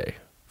once a day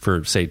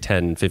for, say,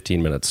 10,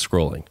 15 minutes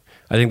scrolling.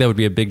 I think that would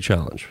be a big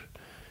challenge.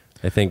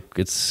 I think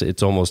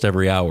it's almost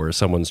every hour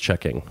someone's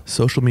checking.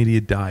 Social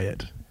media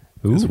diet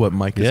is what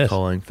Mike is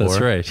calling for. That's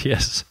right.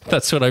 Yes.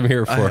 That's what I'm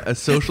here for. A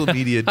social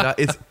media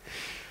diet.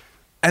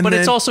 But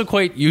it's also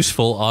quite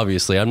useful,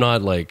 obviously. I'm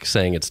not like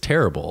saying it's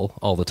terrible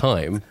all the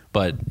time,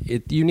 but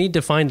you need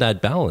to find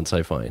that balance,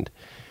 I find.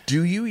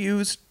 Do you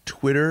use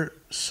Twitter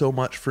so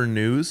much for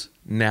news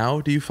now,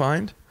 do you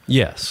find?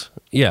 Yes.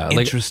 Yeah.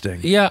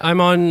 Interesting.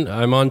 I'm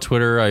on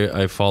Twitter.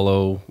 I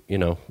follow,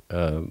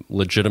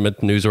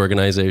 legitimate news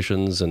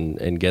organizations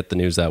and get the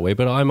news that way.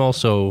 But I'm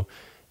also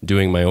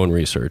doing my own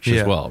research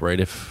as well, right?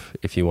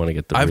 If you want to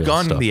get the I've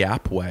gone stuff. the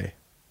app way.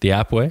 The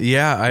app way?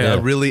 Yeah, I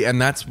really,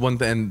 and that's one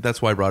thing, and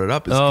that's why I brought it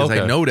up, is because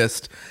I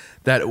noticed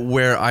that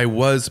where I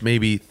was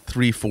maybe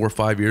 3, 4,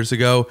 5 years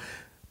ago,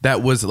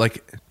 that was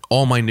like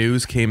all my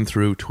news came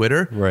through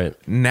Twitter. Right.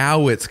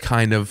 Now it's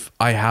kind of,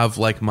 I have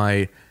like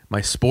my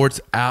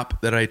sports app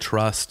that I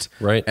trust.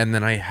 Right. And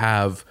then I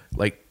have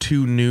like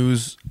 2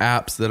 news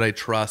apps that I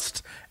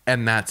trust,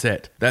 and that's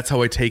it. That's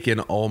how I take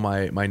in all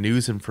my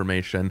news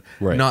information.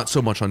 Right. Not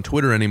so much on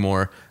Twitter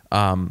anymore.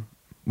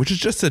 Which is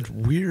just a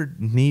weird,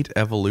 neat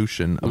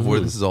evolution of where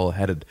this is all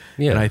headed.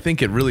 Yeah. And I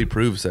think it really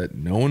proves that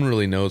no one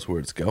really knows where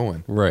it's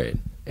going. Right.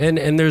 And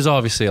there's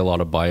obviously a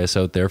lot of bias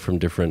out there from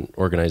different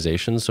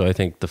organizations. So I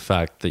think the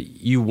fact that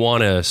you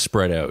want to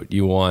spread out,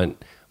 you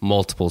want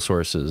multiple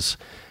sources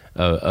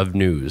of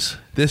news.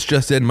 This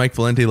just in, Mike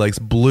Valente likes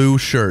blue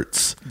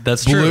shirts.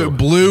 That's true.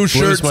 Blue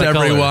shirts,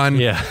 everyone.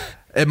 Color. Yeah.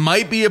 It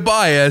might be a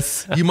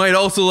bias. You might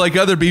also like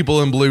other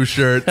people in blue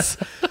shirts.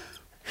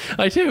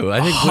 I do.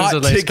 I think hot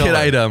blue's a nice ticket color.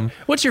 item.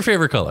 What's your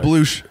favorite color?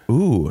 Blue.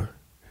 Ooh.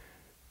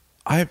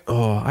 I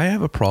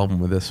have a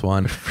problem with this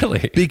one.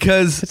 Really?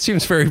 Because it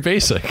seems very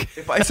basic.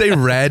 If I say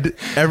red,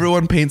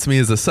 everyone paints me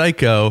as a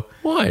psycho.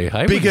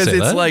 Why? Because it's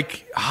that.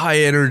 like high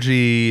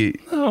energy,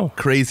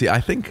 crazy.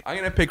 I think I'm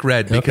going to pick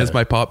red because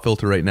my pop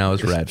filter right now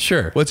is red.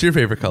 Sure. What's your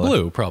favorite color?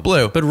 Blue, probably.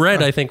 Blue. But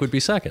red, I think, would be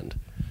second.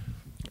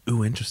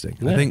 Ooh, interesting.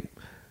 Yeah. I think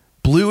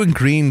blue and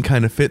green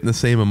kind of fit in the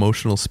same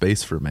emotional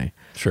space for me.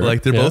 Sure.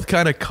 Like they're both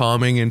kind of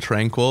calming and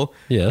tranquil.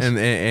 Yes.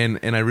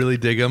 And I really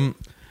dig them.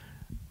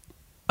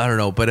 I don't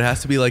know, but it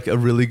has to be like a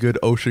really good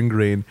ocean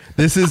green.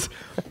 This is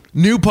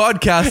new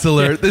podcast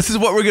alert. This is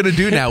what we're going to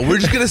do now. We're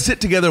just going to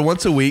sit together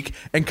once a week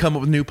and come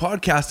up with new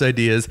podcast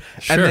ideas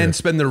and then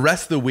spend the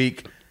rest of the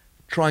week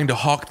trying to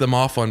hawk them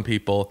off on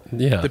people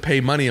to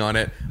pay money on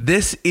it.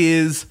 This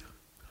is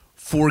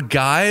for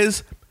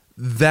guys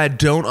that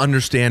don't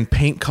understand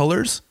paint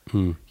colors.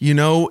 You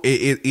know,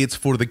 it's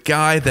for the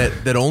guy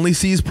that only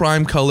sees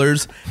prime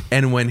colors,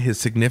 and when his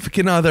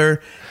significant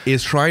other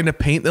is trying to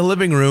paint the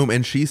living room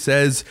and she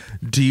says,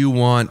 do you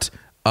want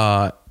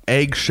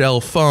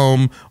eggshell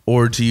foam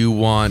or do you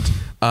want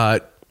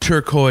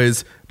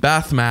turquoise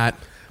bath mat?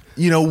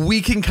 You know,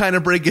 we can kind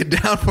of break it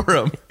down for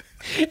him.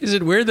 Is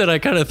it weird that I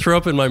kind of threw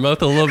up in my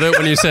mouth a little bit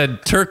when you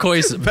said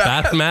turquoise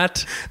bath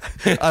mat?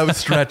 I was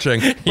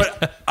stretching.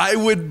 But I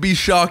would be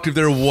shocked if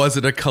there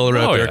wasn't a color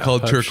out there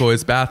called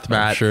turquoise bath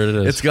mat. I'm sure it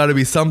is. It's got to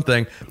be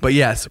something. But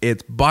yes,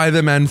 it's by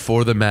the men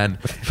for the men.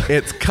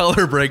 It's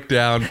color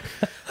breakdown.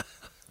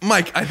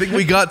 Mike, I think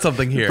we got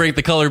something here. Break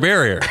the color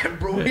barrier.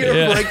 We're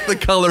gonna break the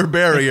color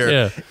barrier.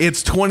 Yeah.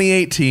 It's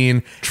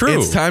 2018. True.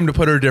 It's time to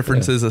put our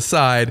differences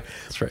aside.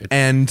 That's right.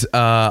 And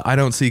I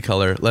don't see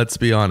color. Let's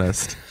be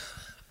honest.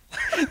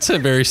 It's a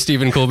very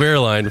Stephen Colbert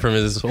line from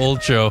his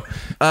old show.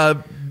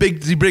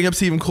 Did you bring up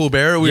Stephen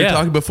Colbert? We were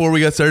talking before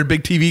we got started.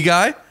 Big TV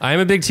guy? I'm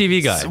a big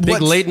TV guy.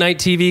 Big late night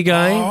TV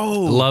guy.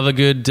 Oh. Love a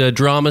good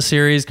drama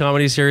series,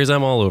 comedy series.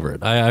 I'm all over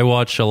it. I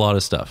watch a lot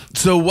of stuff.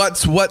 So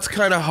what's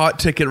kind of hot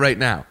ticket right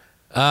now?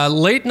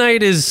 Late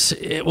night is,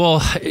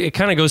 well, it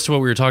kind of goes to what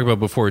we were talking about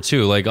before,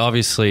 too. Like,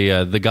 obviously,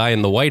 the guy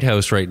in the White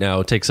House right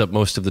now takes up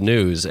most of the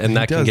news, and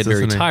that can get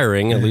very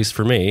tiring, at least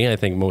for me, I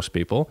think most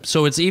people.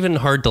 So it's even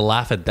hard to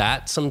laugh at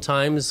that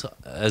sometimes.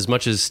 As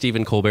much as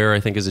Stephen Colbert, I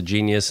think, is a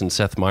genius, and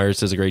Seth Meyers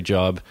does a great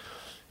job.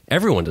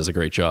 Everyone does a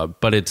great job,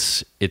 but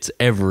it's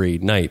every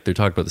night they're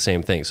talking about the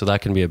same thing, so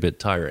that can be a bit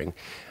tiring.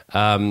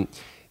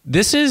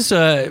 This is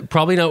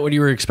probably not what you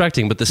were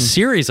expecting, but the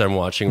series I'm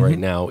watching right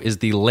now is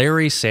the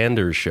Larry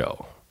Sanders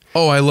Show.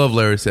 Oh, I love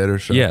Larry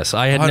Sanders Show. Yes,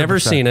 I had 100%. never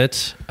seen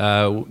it.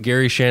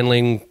 Gary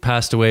Shandling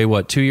passed away,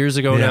 2 years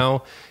ago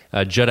now?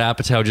 Judd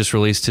Apatow just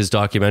released his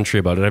documentary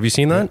about it. Have you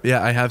seen that?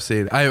 Yeah, I have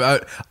seen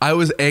it. I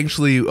was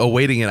actually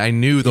awaiting it. I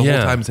knew the whole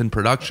time it's in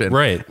production.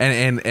 Right.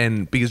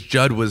 And because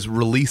Judd was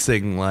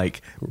releasing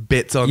like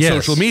bits on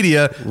social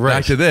media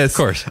back to this, of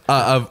course,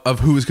 of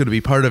who's going to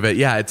be part of it.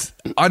 Yeah, it's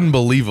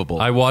unbelievable.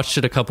 I watched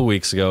it a couple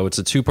weeks ago. It's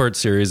a 2-part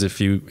series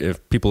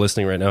if people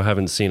listening right now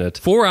haven't seen it.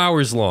 4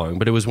 hours long,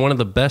 but it was one of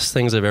the best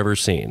things I've ever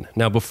seen.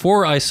 Now,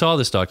 before I saw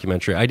this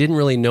documentary, I didn't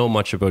really know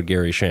much about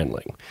Gary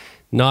Shandling.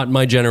 Not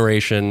my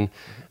generation.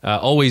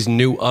 Always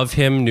knew of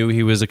him, knew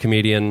he was a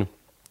comedian,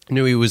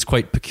 knew he was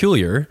quite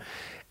peculiar.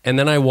 And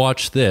then I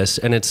watched this,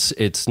 and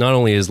it's not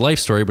only his life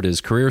story, but his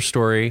career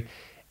story.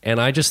 And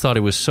I just thought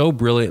it was so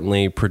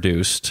brilliantly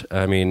produced.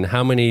 I mean,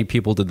 how many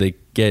people did they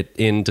get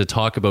in to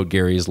talk about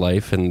Gary's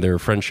life and their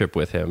friendship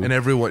with him? And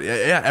everyone,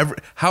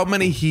 how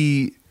many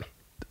he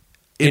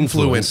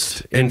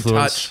influenced and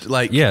touched,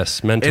 like,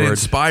 yes, mentored and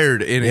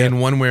inspired in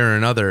one way or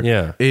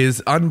another,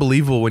 is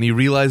unbelievable when you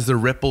realize the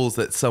ripples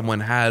that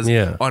someone has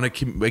on a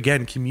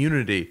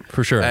community,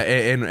 for sure,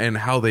 and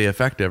how they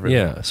affect everything.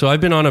 Yeah, so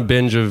I've been on a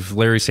binge of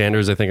Larry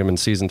Sanders. I think I'm in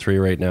season 3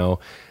 right now,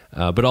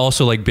 but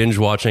also like binge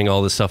watching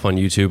all this stuff on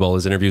YouTube, all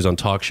his interviews on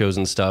talk shows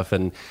and stuff.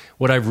 And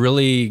what I've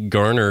really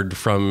garnered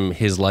from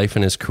his life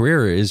and his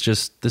career is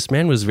just this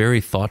man was very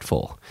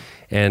thoughtful.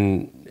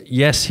 And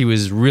yes, he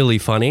was really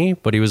funny,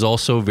 but he was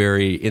also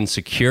very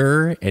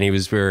insecure, and he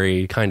was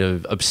very kind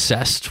of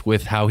obsessed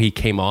with how he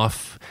came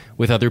off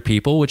with other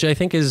people, which I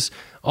think is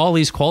all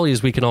these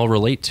qualities we can all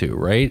relate to,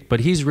 right? But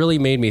he's really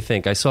made me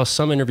think. I saw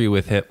some interview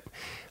with him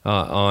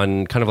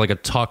on kind of like a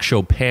talk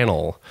show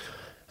panel.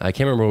 I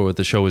can't remember what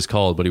the show was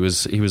called, but he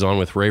was on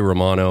with Ray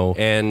Romano,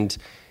 and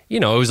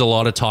it was a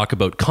lot of talk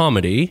about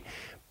comedy.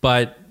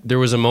 But there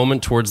was a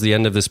moment towards the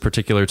end of this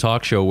particular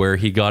talk show where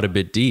he got a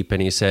bit deep,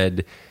 and he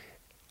said,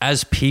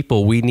 as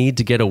people, we need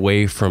to get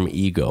away from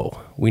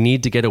ego. We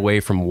need to get away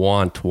from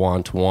want,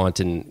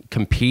 and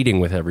competing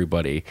with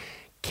everybody.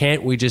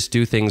 Can't we just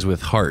do things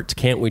with heart?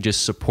 Can't we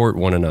just support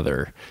one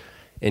another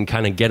and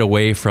kind of get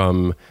away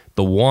from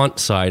the want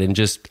side and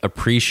just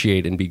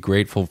appreciate and be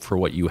grateful for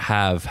what you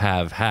have?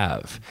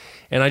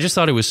 And I just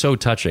thought it was so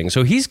touching.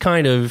 So he's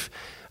kind of,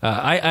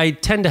 I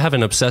tend to have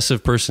an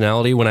obsessive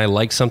personality. When I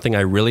like something,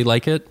 I really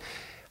like it.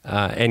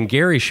 And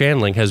Gary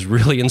Shandling has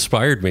really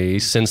inspired me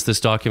since this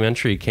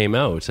documentary came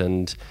out.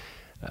 And,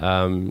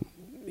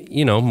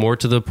 more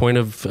to the point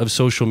of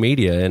social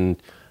media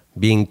and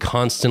being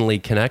constantly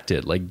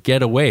connected, like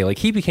get away. Like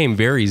he became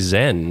very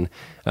Zen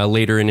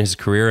later in his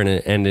career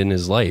and in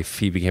his life.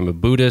 He became a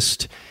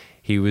Buddhist.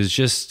 He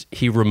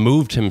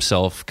removed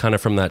himself kind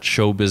of from that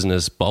show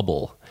business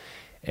bubble.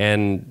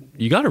 And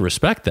you got to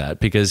respect that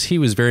because he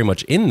was very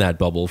much in that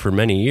bubble for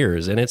many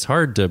years, and it's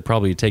hard to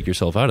probably take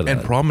yourself out of that.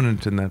 And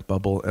prominent in that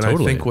bubble. And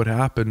Totally. I think what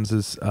happens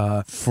is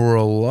for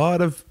a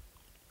lot of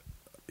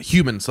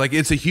humans, like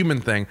it's a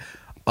human thing,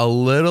 a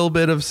little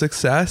bit of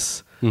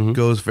success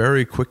goes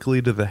very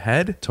quickly to the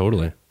head.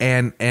 Totally.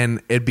 And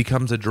it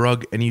becomes a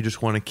drug, and you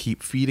just want to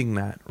keep feeding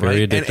that.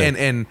 Very right?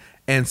 addictive.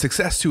 And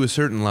success to a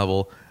certain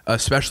level,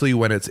 especially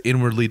when it's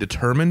inwardly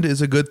determined,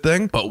 is a good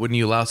thing. But when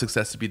you allow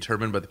success to be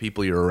determined by the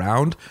people you're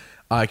around,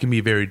 it can be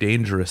a very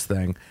dangerous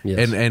thing.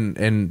 Yes.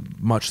 And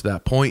much to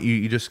that point,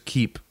 you just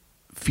keep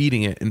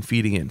feeding it and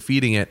feeding it and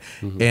feeding it.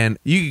 And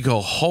you can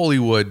go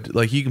Hollywood,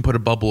 like you can put a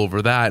bubble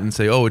over that and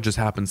say, oh, it just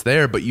happens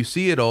there. But you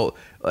see it all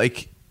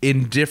like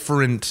in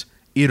different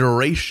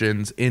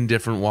iterations in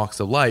different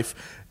walks of life.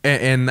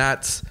 And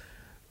that's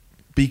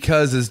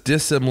because as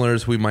dissimilar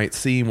as we might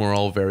seem, we're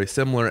all very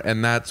similar.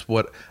 And that's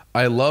what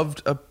I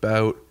loved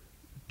about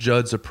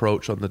Judd's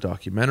approach on the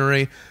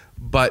documentary.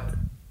 But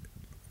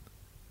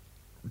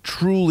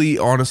truly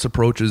honest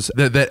approaches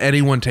that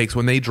anyone takes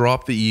when they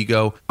drop the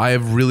ego. I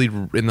have really,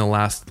 in the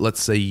last,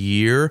 let's say,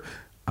 year,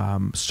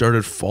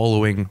 started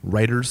following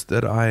writers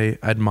that I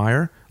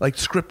admire, like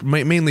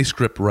mainly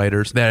script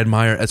writers that I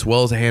admire, as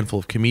well as a handful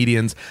of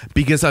comedians,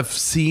 because I've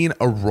seen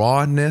a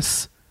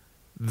rawness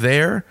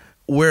there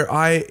where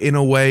I, in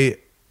a way,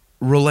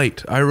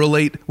 relate. I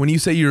relate when you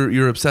say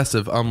you're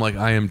obsessive. I'm like,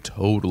 I am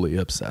totally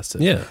obsessive.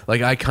 Yeah.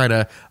 Like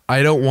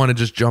I don't want to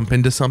just jump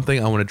into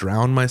something. I want to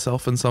drown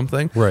myself in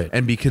something, right,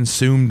 and be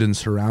consumed and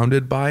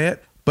surrounded by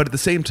it. But at the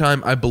same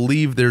time, I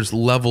believe there's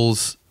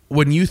levels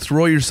when you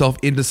throw yourself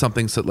into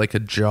something like a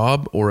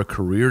job or a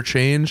career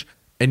change,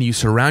 and you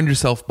surround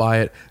yourself by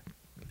it.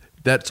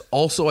 That's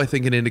also, I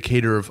think, an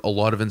indicator of a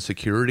lot of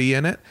insecurity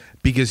in it,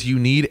 because you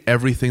need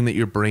everything that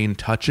your brain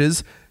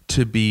touches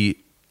to be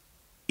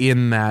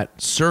in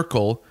that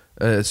circle,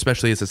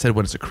 especially, as I said,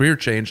 when it's a career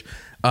change.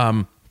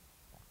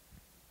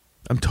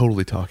 I'm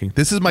totally talking.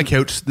 This is my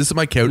couch. This is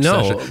my couch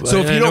session. So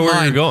if you don't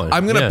mind,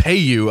 I'm going to pay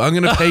you. I'm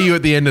going to pay you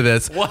at the end of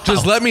this. Wow.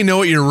 Just let me know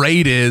what your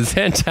rate is.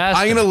 Fantastic.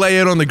 I'm going to lay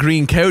out on the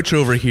green couch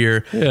over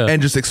here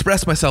and just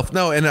express myself.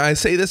 No, and I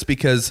say this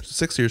because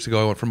 6 years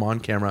ago I went from on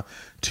camera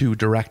to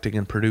directing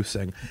and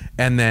producing,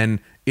 and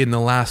then in the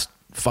last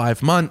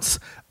 5 months,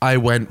 I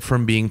went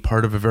from being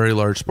part of a very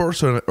large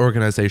sports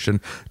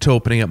organization to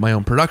opening up my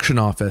own production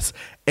office.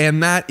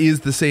 And that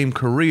is the same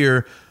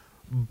career,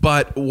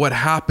 but what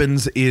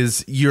happens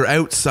is you're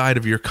outside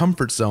of your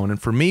comfort zone.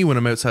 And for me, when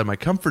I'm outside my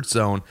comfort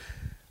zone,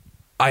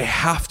 I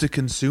have to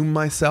consume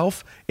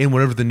myself in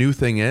whatever the new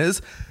thing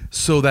is,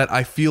 so that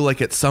I feel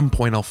like at some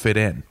point I'll fit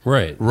in.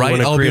 Right.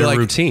 I'll create a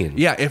routine.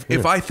 Yeah.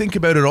 If I think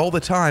about it all the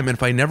time, and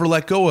if I never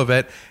let go of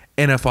it,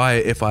 and if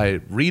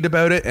I read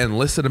about it and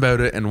listen about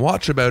it and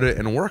watch about it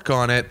and work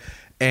on it,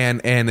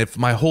 and if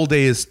my whole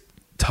day is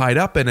tied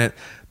up in it,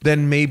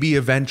 then maybe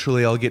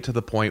eventually I'll get to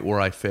the point where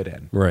I fit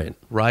in. Right.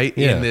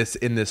 Yeah.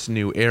 In this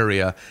new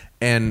area.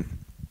 And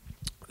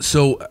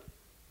so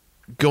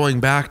going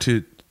back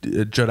to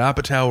Judd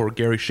Apatow or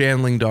Gary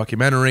Shandling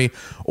documentary,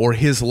 or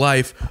his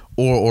life,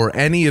 or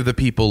any of the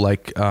people,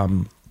 like a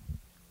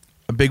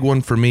big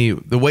one for me,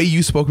 the way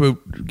you spoke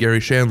about Gary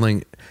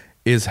Shandling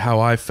is how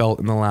I felt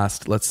in the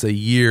last, let's say,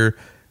 year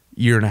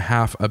and a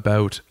half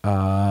about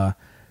I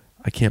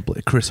can't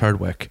believe Chris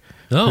Hardwick,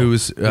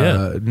 who's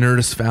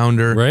Nerdist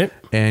founder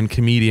and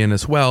comedian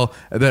as well.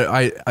 That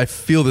I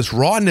feel this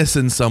rawness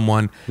in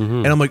someone,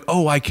 and I'm like,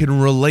 oh, I can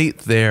relate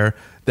there,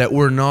 that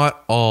we're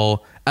not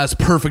all as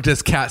perfect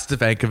as Kat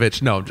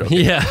Stefankovich. No, I'm joking.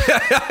 Yeah.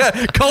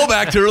 Call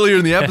back to earlier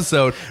in the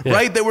episode,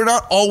 right? That we're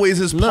not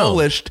always as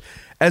polished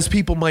as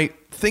people might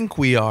think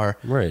we are.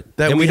 Right.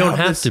 That and we don't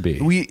have to be.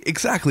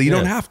 You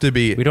don't have to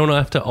be. We don't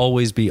have to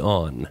always be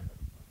on.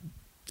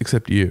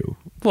 Except you.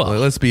 Well,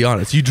 let's be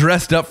honest. You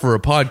dressed up for a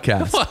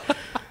podcast.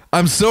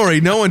 I'm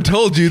sorry, no one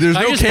told you. There's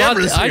no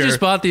cameras here. I just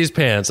bought these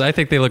pants. I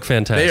think they look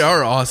fantastic. They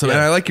are awesome, and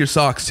I like your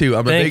socks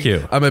too. Thank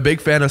you. I'm a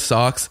big fan of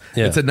socks.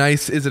 Yeah. It's a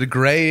nice. Is it a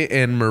gray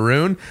and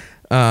maroon?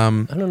 I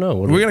don't know.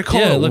 We're gonna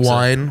call it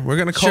wine. We're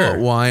gonna call it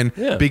wine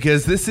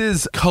because this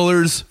is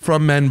colors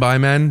from men by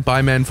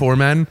men for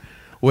men.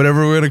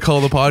 Whatever we're gonna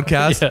call the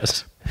podcast.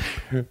 Yes.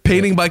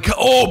 Painting by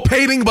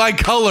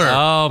color.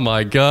 Oh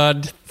my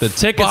God! The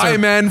tickets by are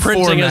men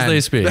printing for as men.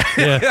 they speak.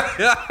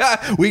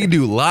 Yeah. We can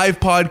do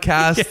live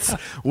podcasts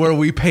where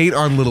we paint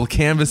on little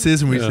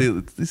canvases and we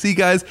say, "See,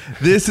 guys,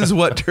 this is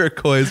what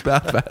turquoise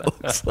bath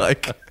looks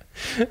like."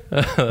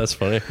 That's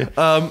funny.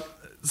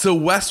 So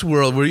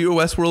Westworld, were you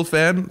a Westworld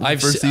fan?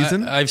 First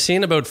season? I've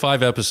seen about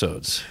 5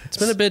 episodes. It's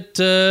been a bit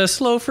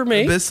slow for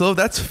me. A bit slow.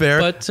 That's fair,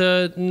 but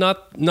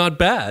not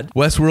bad.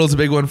 Westworld's a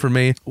big one for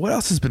me. What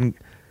else has been?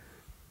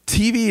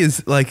 TV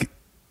is like,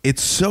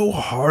 it's so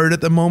hard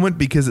at the moment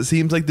because it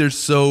seems like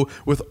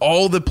with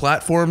all the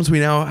platforms we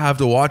now have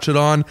to watch it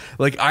on,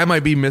 like I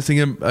might be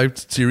missing a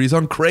series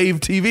on Crave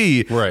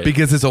TV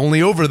because it's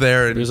only over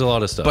there. There's a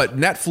lot of stuff. But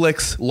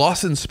Netflix,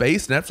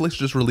 Netflix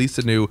just released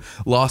a new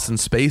Lost in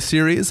Space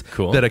series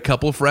that a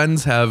couple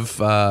friends have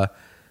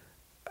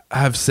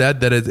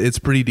said that it's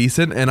pretty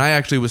decent, and I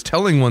actually was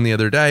telling one the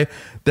other day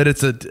that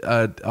it's a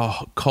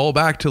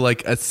callback to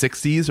like a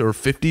 60s or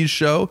 50s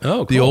show,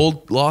 the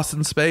old Lost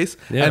in Space.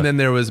 And then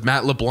there was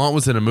Matt LeBlanc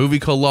was in a movie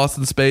called Lost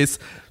in Space,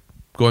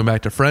 going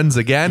back to Friends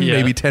again,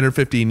 maybe 10 or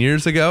 15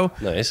 years ago.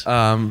 Nice.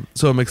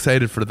 So I'm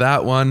excited for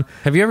that one.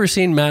 Have you ever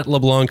seen Matt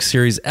LeBlanc's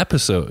series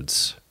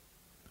Episodes?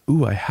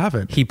 Ooh, I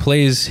haven't. He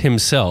plays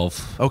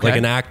himself, like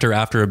an actor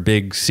after a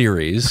big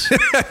series.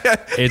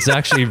 It's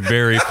actually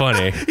very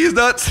funny. He's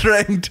not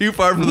straying too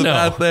far from the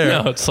path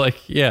there. No, it's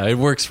like, it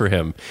works for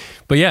him.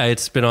 But yeah,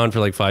 it's been on for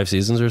like 5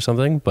 seasons or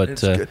something. But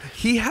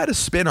he had a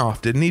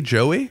spin-off, didn't he,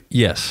 Joey?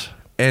 Yes.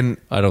 And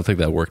I don't think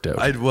that worked out.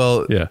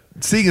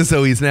 Seeing as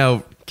though he's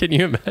now Can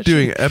you imagine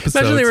doing episodes.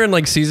 Imagine they were in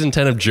like season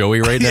 10 of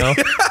Joey right now.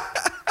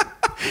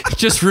 It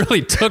just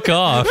really took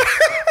off.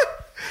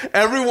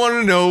 Everyone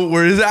wanted to know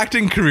where his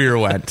acting career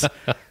went.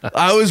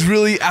 I was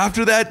really,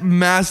 after that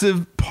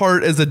massive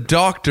part as a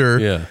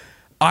doctor,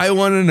 I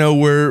want to know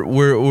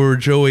where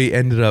Joey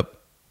ended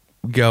up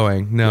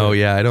going. No,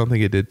 yeah, I don't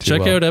think it did too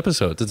Check well. out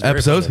episodes. It's very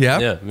Episodes, funny.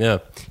 yeah? Yeah.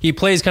 He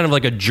plays kind of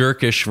like a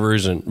jerkish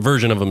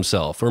version of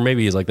himself, or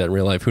maybe he's like that in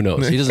real life. Who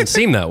knows? He doesn't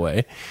seem that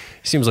way.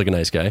 He seems like a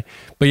nice guy.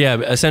 But yeah,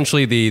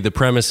 essentially the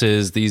premise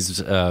is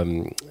these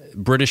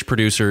British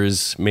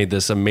producers made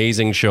this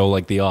amazing show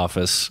like The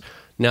Office.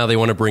 Now they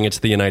want to bring it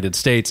to the United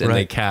States, and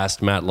they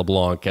cast Matt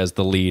LeBlanc as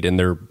the lead in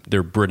their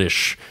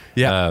British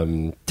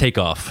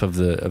takeoff of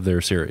their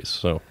series.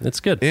 So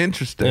it's good.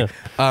 Interesting.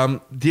 Yeah.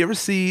 Do you ever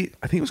see,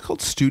 I think it was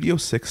called Studio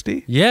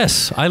 60?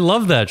 Yes, I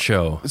love that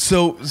show.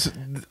 So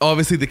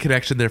obviously the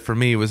connection there for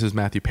me was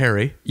Matthew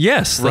Perry.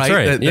 Yes, that's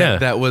right.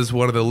 That was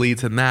one of the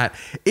leads in that.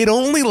 It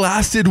only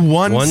lasted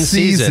one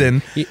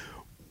season.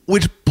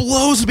 Which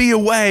blows me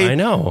away. I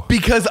know.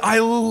 Because I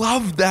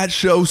love that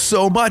show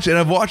so much, and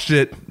I've watched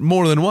it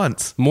more than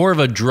once. More of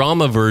a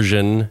drama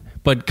version,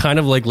 but kind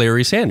of like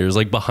Larry Sanders,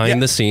 like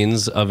behind the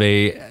scenes of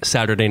a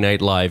Saturday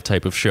Night Live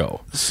type of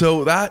show.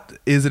 So that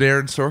is an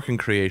Aaron Sorkin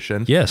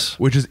creation. Yes.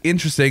 Which is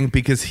interesting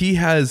because he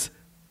has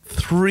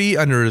 3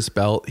 under his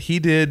belt. He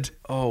did,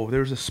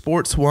 there was a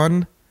sports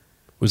one.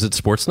 Was it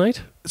Sports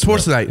Night?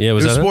 Sports Night. Yeah,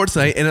 was it that Sports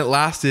Night, and it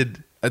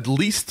lasted at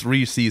least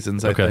 3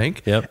 seasons, I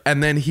think. Yep.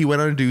 And then he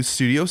went on to do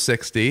Studio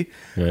 60,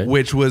 right,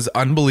 which was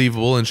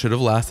unbelievable and should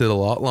have lasted a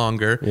lot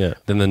longer. Yeah.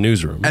 Then The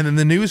Newsroom. And then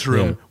The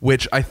Newsroom,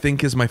 which I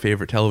think is my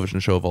favorite television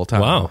show of all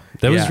time. Wow.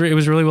 That was it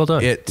was really well done.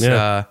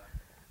 But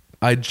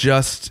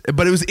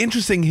it was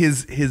interesting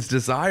his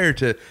desire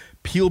to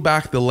peel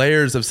back the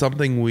layers of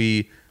something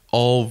we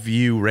all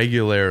view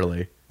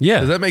regularly.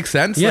 Yeah. Does that make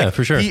sense? Yeah,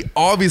 for sure. He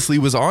obviously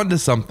was onto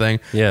something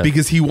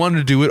because he wanted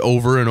to do it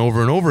over and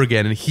over and over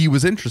again, and he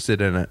was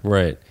interested in it.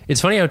 Right. It's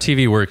funny how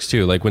TV works,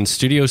 too. Like when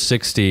Studio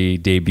 60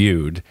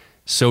 debuted,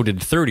 so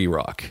did 30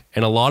 Rock.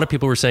 And a lot of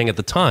people were saying at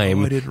the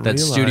time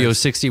that Studio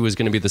 60 was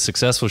going to be the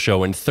successful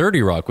show and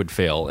 30 Rock would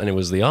fail, and it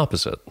was the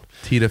opposite.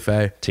 Tina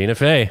Fey.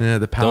 Yeah,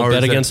 the powers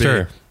Don't bet against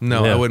her.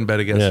 No, I wouldn't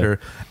bet against her.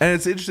 And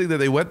it's interesting that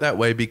they went that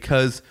way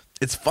because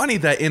it's funny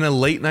that in a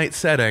late night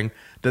setting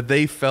that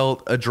they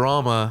felt a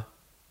drama...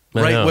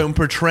 Right, when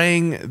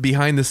portraying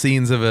behind the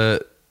scenes of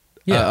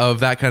of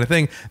that kind of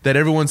thing, that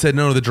everyone said,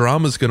 no, the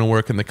drama's going to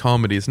work and the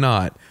comedy's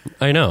not.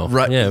 I know.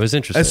 Right. Yeah, it was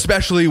interesting.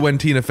 Especially when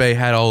Tina Fey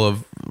had all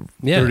of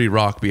 30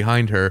 Rock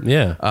behind her.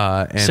 Yeah.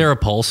 And Sarah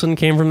Paulson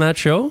came from that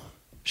show.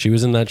 She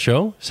was in that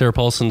show. Sarah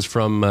Paulson's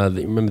from,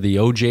 remember the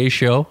OJ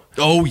show?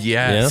 Oh,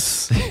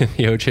 yes. Yeah.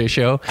 The OJ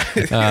show.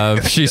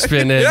 She's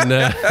been in,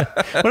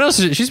 what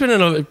else? She's been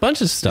in a bunch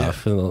of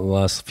stuff in the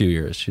last few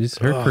years.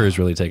 Her career's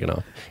really taken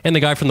off. And the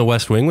guy from The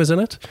West Wing was in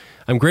it.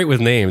 I'm great with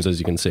names, as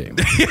you can see. Him,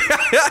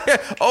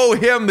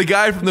 the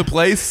guy from The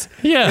Place.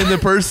 Yeah. And the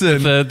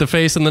person. The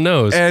face and the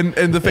nose. And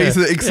the face,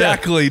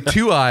 exactly.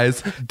 2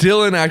 eyes.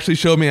 Dylan actually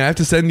showed me, I have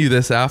to send you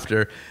this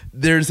after.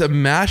 There's a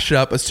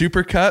mashup, a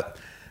supercut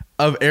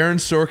of Aaron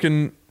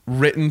Sorkin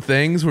written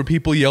things where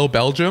people yell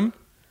Belgium,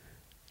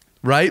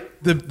 right?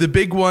 The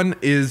big one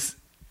is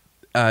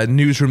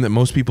Newsroom that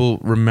most people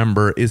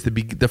remember is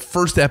the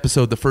first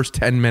episode, the first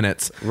 10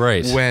 minutes,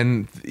 right,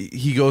 when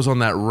he goes on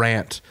that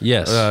rant.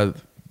 Yes.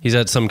 He's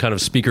at some kind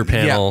of speaker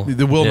panel. Yeah,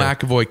 the Will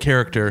McAvoy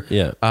character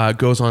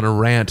goes on a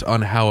rant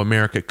on how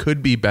America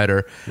could be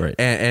better. Right.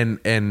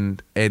 And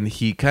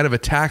he kind of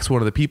attacks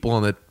one of the people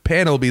on the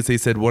panel because they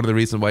said one of the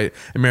reasons why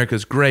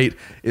America's great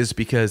is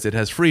because it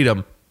has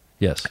freedom.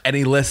 Yes. And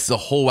he lists a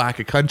whole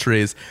whack of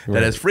countries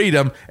that has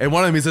freedom. And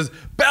one of them, he says,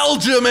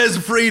 Belgium has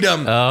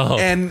freedom. Oh.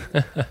 And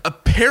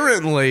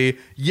apparently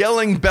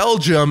yelling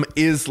Belgium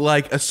is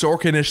like a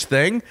Sorkin-ish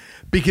thing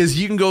because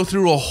you can go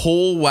through a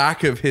whole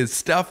whack of his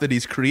stuff that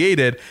he's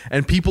created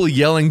and people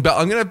yelling.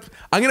 I'm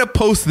gonna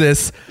post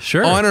this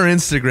on our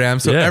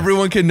Instagram so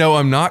everyone can know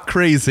I'm not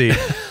crazy.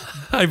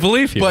 I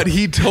believe you. But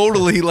he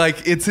totally,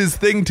 it's his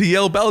thing to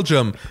yell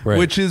Belgium,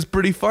 which is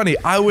pretty funny.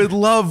 I would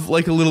love, a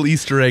little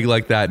Easter egg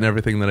like that in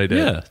everything that I did.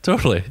 Yeah,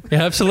 totally.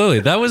 Yeah,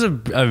 absolutely. That was a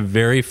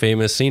very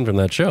famous scene from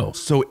that show.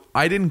 So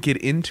I didn't get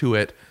into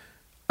it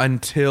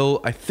until,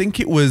 I think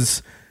it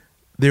was,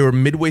 they were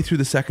midway through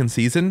the second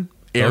season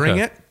airing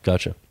it.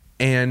 Gotcha.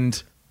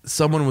 And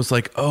someone was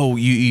like, oh,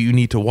 you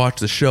need to watch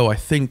the show. I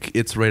think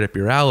it's right up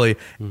your alley.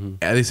 Mm-hmm.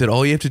 And they said,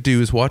 all you have to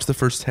do is watch the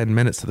first 10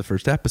 minutes of the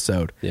first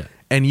episode. Yeah.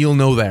 And you'll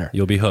know there.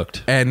 You'll be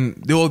hooked.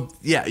 And you'll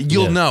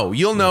know.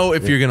 You'll know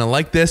if you're going to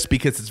like this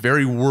because it's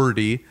very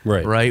wordy,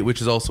 right? Which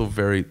is also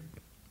very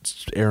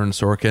Aaron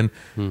Sorkin.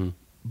 Mm-hmm.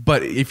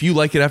 But if you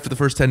like it after the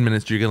first 10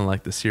 minutes, you're going to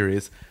like the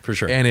series. For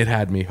sure. And it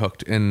had me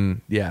hooked. And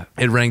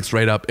it ranks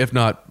right up, if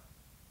not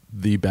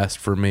the best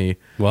for me.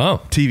 Wow.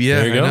 TV,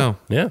 there you go. I know.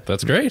 Yeah,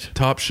 that's great.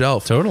 Top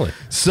shelf. Totally.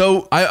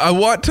 So I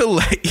want to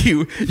let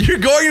you're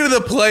going into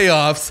the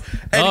playoffs,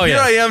 and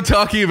I am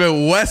talking about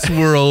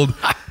Westworld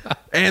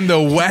and the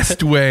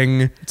West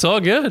Wing. It's all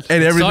good.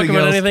 And everything talk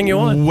about else anything you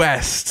want.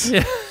 West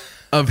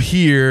of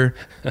here.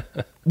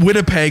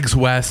 Winnipeg's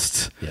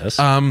West. Yes.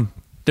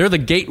 They're the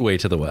gateway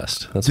to the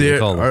West. That's what we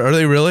call them. Are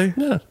they really?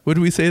 Yeah. Would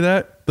we say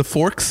that? The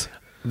Forks?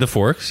 The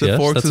Forks, The yes.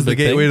 Forks That's is a the big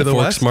gateway thing. to the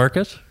Forks West?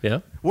 Market, yeah.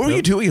 What were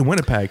you doing in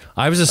Winnipeg?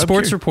 I was a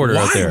sports reporter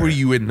out there. Why were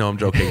you in? No, I'm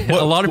joking.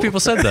 A lot of people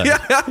said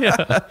that.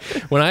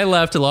 Yeah. When I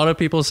left, a lot of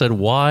people said,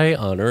 why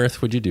on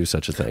earth would you do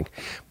such a thing?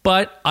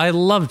 But I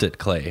loved it,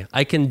 Clay.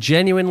 I can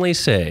genuinely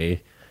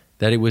say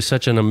that it was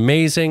such an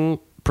amazing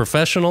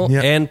professional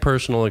and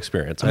personal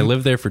experience. I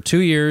lived there for 2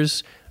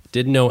 years,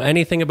 didn't know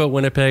anything about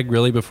Winnipeg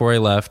really before I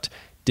left,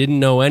 didn't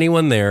know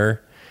anyone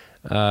there.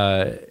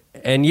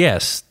 And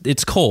yes,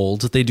 it's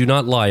cold. They do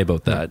not lie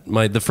about that.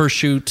 The first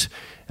shoot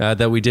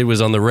that we did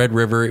was on the Red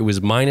River. It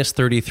was minus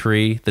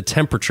 33, the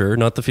temperature,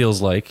 not the feels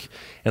like.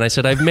 And I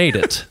said, I've made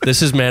it.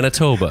 This is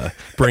Manitoba.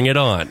 Bring it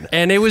on.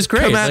 And it was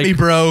great. Come at me,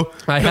 bro.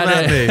 I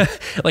had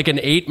like an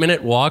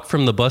 8-minute walk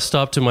from the bus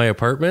stop to my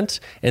apartment.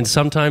 And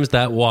sometimes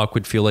that walk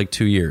would feel like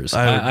 2 years.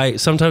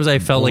 Sometimes I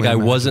felt like I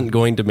wasn't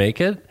going to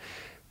make it.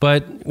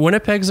 But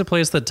Winnipeg's a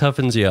place that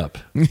toughens you up.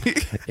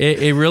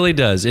 It really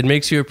does. It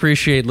makes you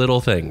appreciate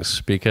little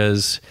things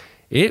because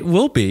it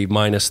will be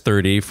minus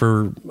 30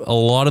 for a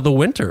lot of the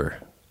winter.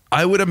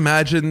 I would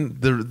imagine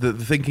the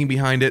thinking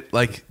behind it,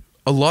 like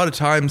a lot of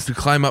times to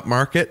climb up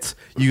markets,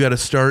 you got to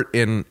start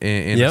in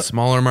a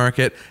smaller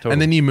market, and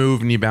then you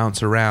move and you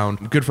bounce around.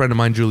 A good friend of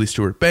mine, Julie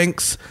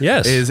Stewart-Banks,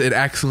 is an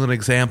excellent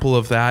example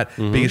of that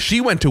because she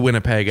went to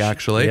Winnipeg,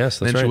 actually. Yes,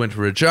 that's right. She went to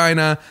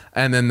Regina,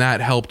 and then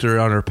that helped her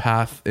on her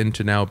path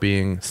into now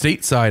being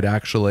stateside,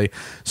 actually.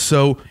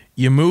 So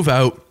you move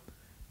out.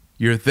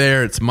 You're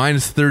there. It's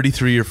minus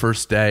 33 your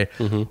first day.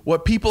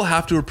 What people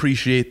have to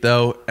appreciate,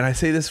 though, and I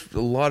say this for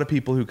a lot of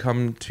people who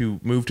come to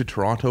move to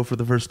Toronto for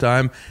the first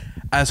time,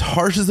 as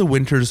harsh as the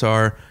winters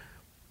are,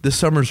 the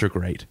summers are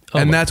great.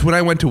 And that's when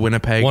I went to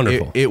Winnipeg.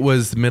 Wonderful. It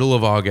was middle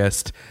of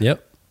August.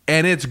 Yep.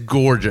 And it's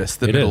gorgeous,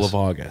 the middle of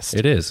August.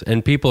 It is.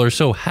 And people are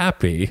so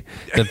happy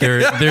that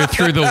they're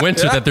through the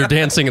winter that they're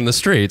dancing in the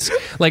streets.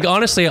 Like,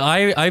 honestly,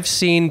 I've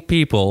seen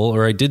people,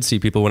 or I did see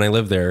people when I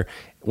lived there,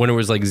 when it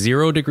was like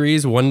 0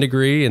 degrees, 1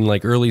 degree in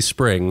like early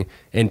spring,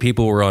 and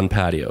people were on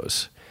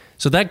patios.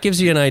 So that gives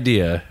you an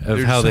idea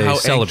of how they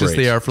celebrate. Anxious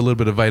they are for a little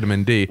bit of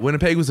vitamin D.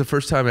 Winnipeg was the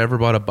first time I ever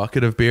bought a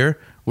bucket of beer.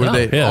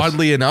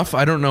 Oddly enough,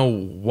 I don't know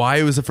why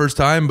it was the first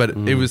time, but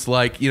it was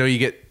like, you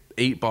get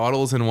 8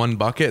 bottles in one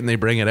bucket and they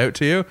bring it out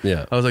to you.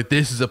 Yeah. I was like,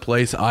 this is a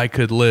place I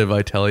could live,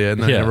 I tell you.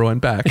 And then I never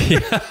went back.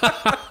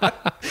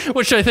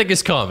 Which I think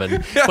is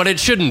common, but it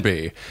shouldn't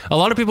be. A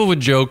lot of people would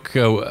joke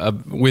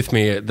with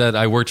me that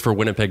I worked for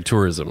Winnipeg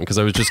Tourism because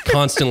I was just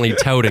constantly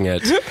touting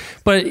it.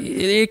 But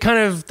it kind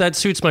of, that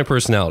suits my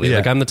personality. Yeah.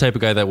 Like, I'm the type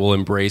of guy that will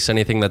embrace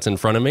anything that's in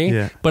front of me.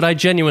 Yeah. But I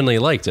genuinely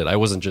liked it. I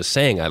wasn't just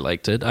saying I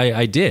liked it.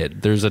 I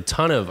did. There's a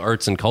ton of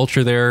arts and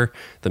culture there.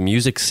 The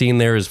music scene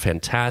there is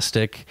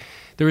fantastic.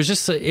 There was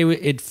just,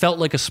 it felt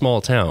like a small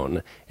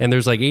town, and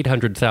there's like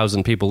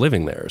 800,000 people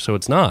living there. So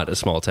it's not a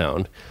small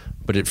town,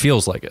 but it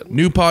feels like it.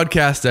 New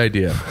podcast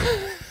idea.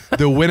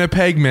 The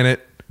Winnipeg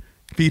Minute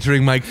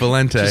featuring Mike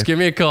Valente. Just give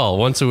me a call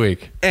once a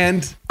week.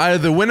 And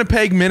the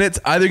Winnipeg Minute's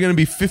either going to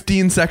be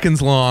 15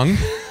 seconds long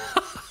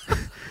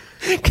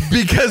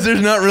because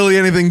there's not really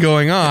anything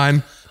going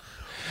on.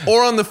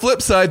 Or on the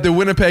flip side, the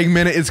Winnipeg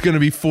Minute is going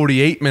to be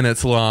 48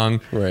 minutes long.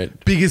 Right.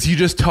 Because you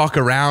just talk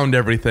around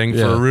everything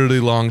for a really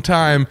long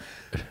time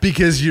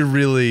because you're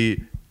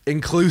really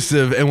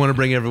inclusive and want to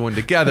bring everyone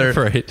together.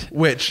 Right.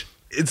 Which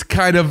it's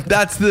kind of,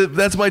 that's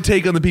my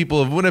take on the people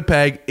of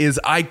Winnipeg is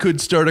I could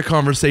start a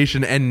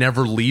conversation and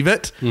never leave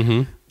it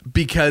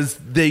because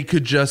they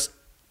could just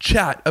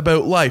chat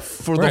about life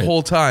for the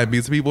whole time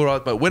because people are all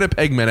about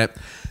Winnipeg Minute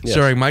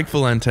starring Mike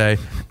Valente.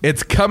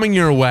 It's coming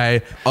your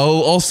way.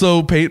 I'll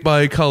also paint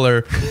by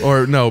color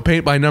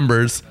paint by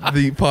numbers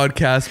the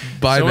podcast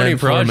by so men many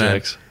for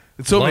projects. men.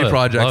 So many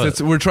projects.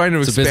 We're trying to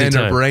expand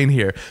our brain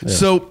here. Yeah.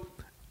 So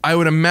I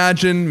would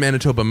imagine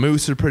Manitoba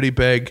Moose are pretty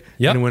big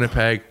in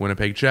Winnipeg.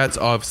 Winnipeg Jets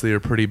obviously are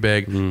pretty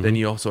big. Then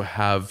you also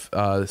have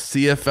the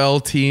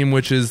CFL team,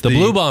 which is the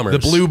Blue Bombers. The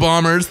Blue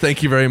Bombers.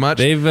 Thank you very much.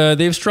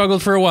 They've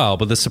struggled for a while,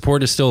 but the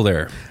support is still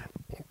there.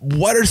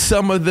 What are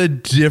some of the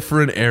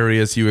different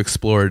areas you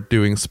explored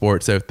doing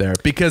sports out there?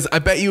 Because I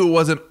bet you it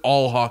wasn't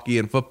all hockey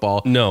and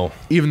football. No.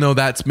 Even though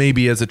that's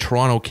maybe as a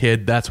Toronto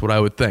kid, that's what I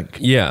would think.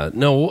 Yeah.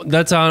 No,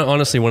 that's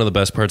honestly one of the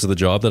best parts of the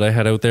job that I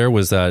had out there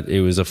was that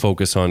it was a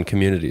focus on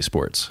community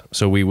sports.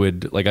 So we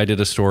would, like I did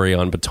a story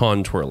on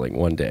baton twirling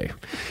one day.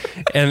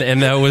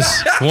 And that was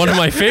one of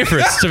my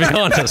favorites, to be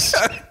honest.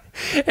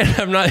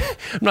 And I'm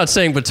not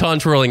saying baton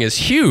twirling is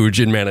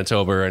huge in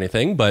Manitoba or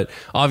anything, but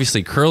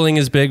obviously curling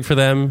is big for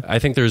them. I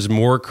think there's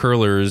more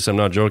curlers. I'm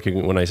not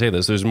joking when I say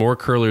this. There's more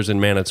curlers in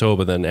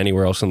Manitoba than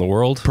anywhere else in the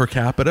world. Per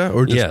capita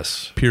or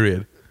just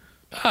period?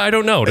 I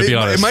don't know, to be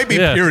honest. It might be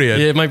period.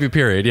 It might be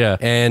period, yeah.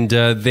 And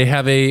they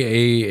have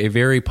a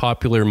very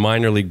popular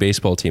minor league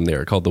baseball team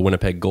there called the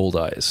Winnipeg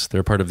Goldeyes.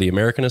 They're part of the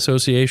American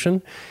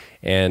Association.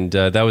 And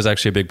that was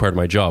actually a big part of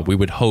my job. We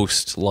would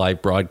host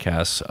live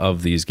broadcasts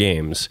of these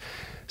games.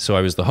 So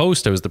I was the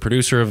host. I was the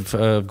producer of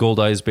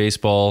Goldeyes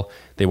Baseball.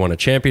 They won a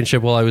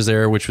championship while I was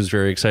there, which was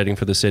very exciting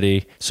for the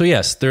city. So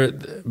yes, they're a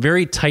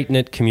very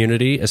tight-knit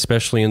community,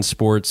 especially in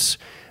sports.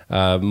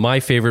 My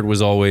favorite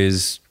was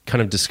always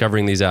kind of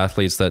discovering these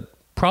athletes that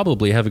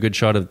probably have a good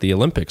shot at the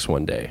Olympics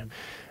one day.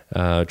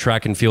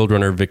 Track and field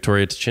runner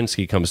Victoria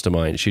Tuchinski comes to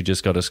mind. She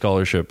just got a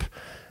scholarship,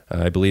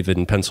 I believe,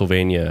 in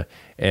Pennsylvania.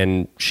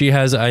 And she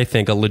has, I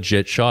think, a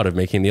legit shot of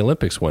making the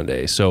Olympics one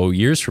day. So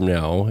years from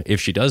now,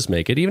 if she does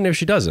make it, even if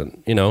she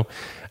doesn't,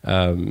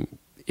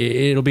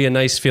 it'll be a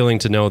nice feeling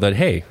to know that,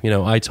 hey,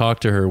 I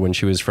talked to her when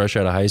she was fresh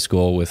out of high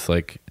school with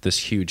like this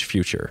huge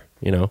future,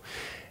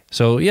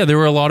 So yeah, there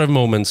were a lot of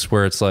moments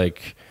where it's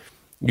like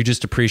you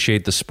just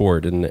appreciate the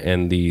sport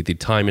and the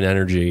time and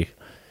energy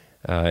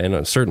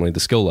and certainly the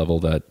skill level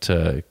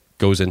that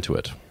goes into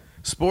it.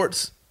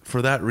 Sports,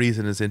 for that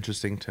reason, is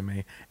interesting to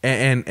me.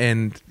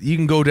 And you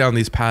can go down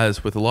these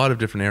paths with a lot of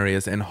different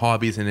areas and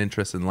hobbies and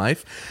interests in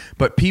life.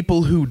 But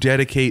people who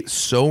dedicate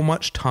so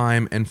much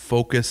time and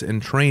focus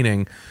and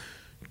training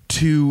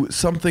to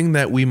something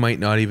that we might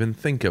not even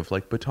think of,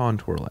 like baton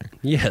twirling.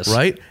 Yes.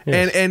 Right?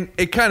 Yes. And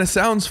it kind of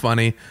sounds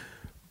funny,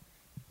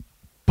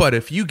 but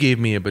if you gave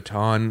me a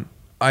baton,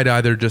 I'd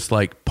either just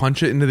like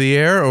punch it into the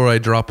air or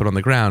I'd drop it on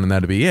the ground and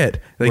that'd be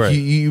it. Like right.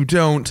 you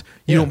don't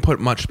put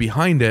much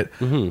behind it.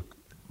 Mm-hmm.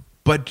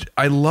 But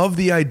I love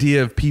the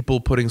idea of people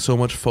putting so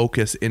much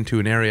focus into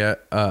an area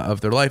of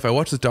their life. I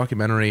watched this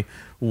documentary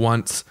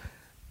once,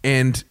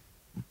 and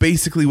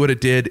basically what it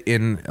did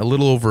in a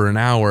little over an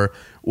hour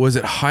was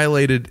it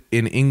highlighted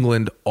in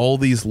England all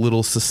these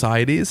little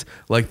societies.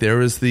 Like there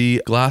was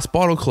the Glass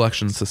Bottle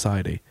Collection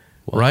Society,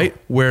 wow. right?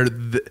 Where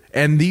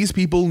and these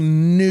people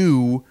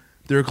knew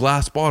their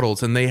glass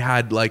bottles, and they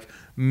had like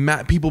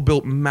people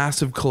built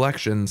massive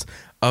collections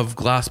of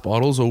glass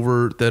bottles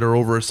that are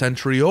over a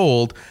century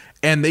old,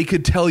 and they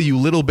could tell you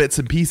little bits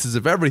and pieces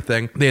of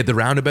everything. They had the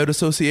Roundabout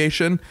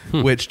Association,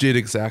 which did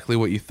exactly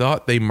what you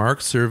thought. They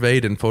marked,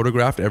 surveyed, and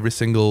photographed every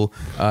single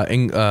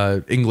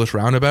English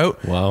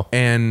roundabout. Wow.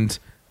 And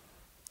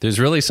there's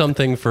really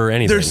something for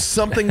anything. There's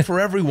something for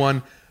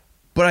everyone.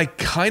 But I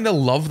kind of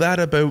love that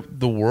about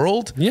the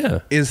world. Yeah.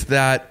 Is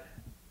that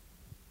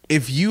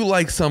if you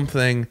like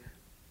something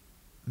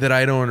that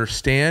I don't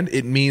understand,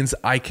 it means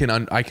I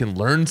can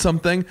learn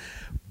something.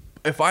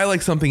 If I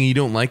like something and you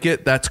don't like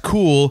it, that's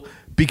cool,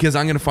 because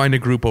I'm going to find a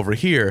group over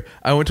here.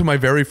 I went to my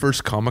very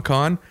first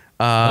Comic-Con.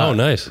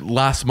 Nice.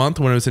 Last month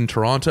when I was in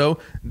Toronto.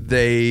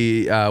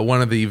 They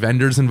one of the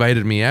vendors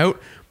invited me out.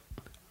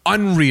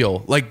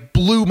 Unreal. Like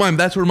blew my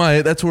that's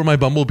where my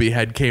Bumblebee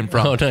head came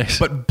from. Oh, nice.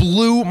 But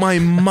blew my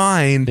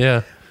mind.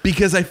 Yeah.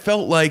 Because I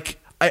felt like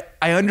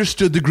I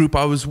understood the group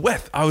I was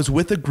with. I was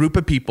with a group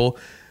of people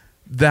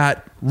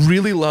that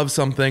really love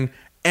something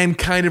and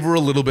kind of are a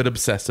little bit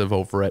obsessive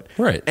over it.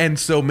 Right. And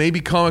so maybe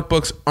comic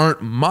books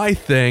aren't my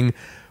thing,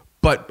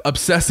 but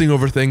obsessing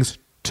over things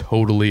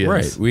totally is.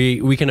 Right.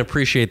 We can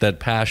appreciate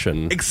that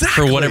passion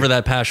exactly. for whatever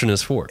that passion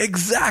is for.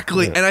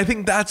 Exactly. Yeah. And I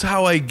think that's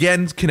how I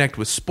again connect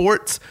with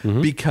sports,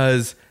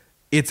 because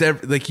it's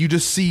like you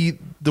just see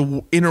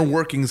the inner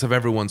workings of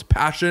everyone's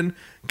passion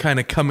kind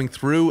of coming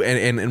through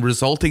and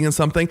resulting in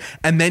something.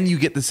 And then you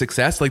get the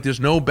success. Like there's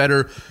no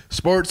better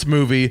sports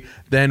movie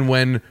than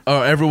when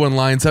everyone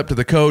lines up to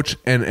the coach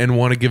and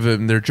want to give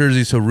him their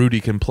jersey so Rudy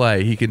can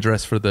play. He can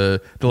dress for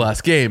the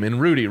last game. And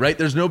Rudy, right?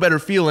 There's no better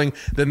feeling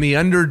than the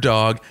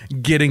underdog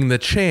getting the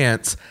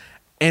chance.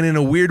 And in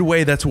a weird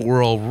way, that's what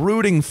we're all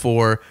rooting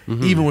for,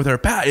 even with our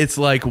It's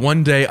like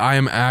one day I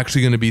am actually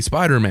going to be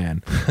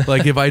Spider-Man.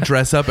 Like if I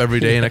dress up every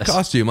day in a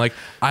costume, like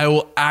I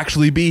will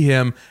actually be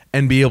him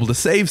and be able to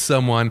save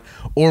someone,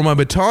 or my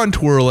baton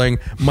twirling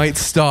might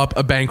stop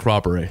a bank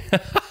robbery.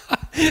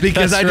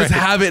 Because I just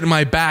have it in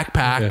my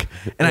backpack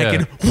and I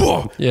can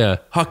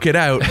huck it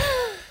out.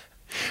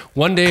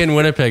 One day in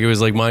Winnipeg, it was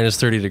like minus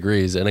 30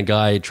 degrees, and a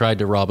guy tried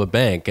to rob a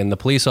bank, and the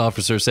police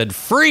officer said,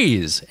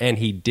 "Freeze!" And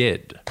he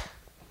did.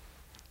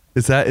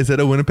 Is that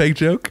a Winnipeg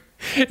joke?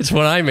 It's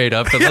one I made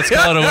up, but let's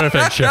call it a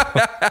Winnipeg show.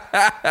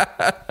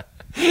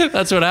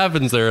 That's what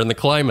happens there in the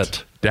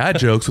climate. Dad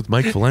jokes with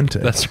Mike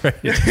Valente. That's right.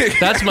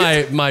 That's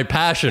my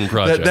passion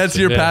project. That's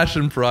your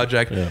passion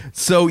project. Yeah.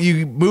 So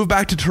you move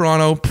back to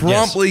Toronto,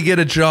 promptly get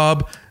a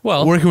job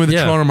working with the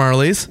Toronto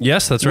Marlies.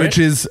 Yes, that's right. Which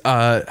is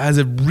has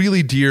a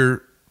really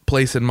dear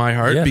place in my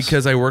heart,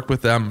 because I worked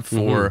with them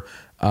for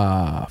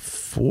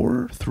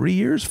 3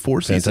 years,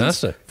 4 seasons.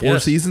 Fantastic. Four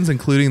seasons,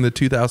 including the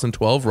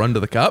 2012 run to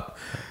the Cup,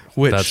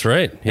 which that's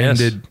right.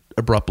 ended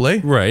abruptly.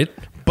 Right.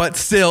 But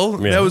still,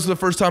 that was the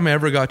first time I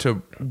ever got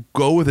to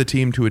go with a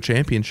team to a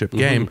championship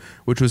game,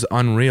 which was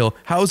unreal.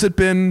 How's it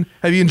been?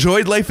 Have you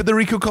enjoyed life at the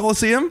Ricoh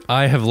Coliseum?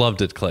 I have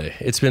loved it, Clay.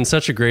 It's been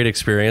such a great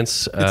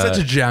experience. It's such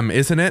a gem,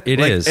 isn't it? It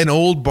is. An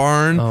old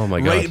barn. Oh,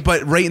 my God.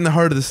 But right in the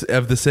heart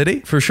of the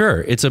city? For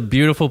sure. It's a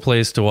beautiful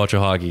place to watch a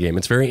hockey game.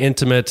 It's very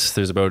intimate.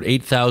 There's about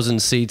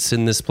 8,000 seats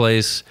in this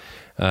place.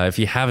 If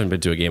you haven't been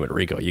to a game at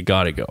Ricoh, you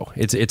got to go.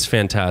 It's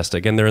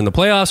fantastic. And they're in the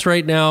playoffs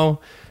right now.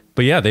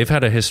 But yeah, they've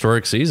had a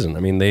historic season. I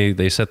mean,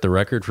 they set the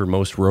record for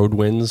most road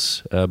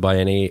wins by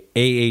an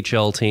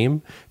AHL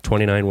team,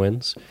 29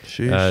 wins.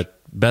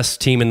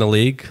 Best team in the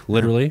league,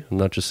 literally. Yeah. I'm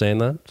not just saying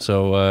that.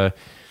 So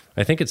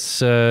I think it's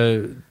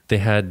they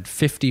had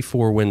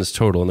 54 wins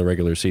total in the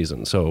regular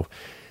season. So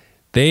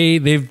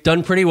They've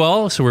done pretty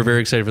well, so we're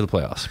very excited for the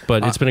playoffs.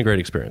 But it's been a great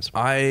experience.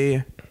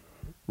 I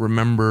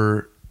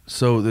remember,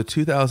 so the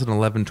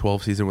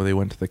 2011-12 season where they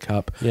went to the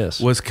Cup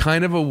was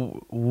kind of a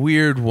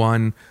weird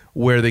one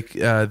where they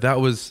that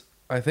was,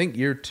 I think,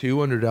 year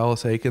 2 under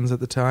Dallas Eakins at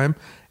the time,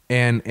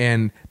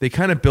 and they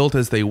kind of built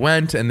as they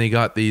went, and they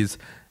got these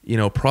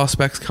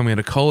prospects coming out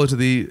of college at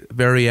the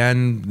very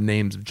end,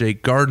 names of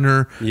Jake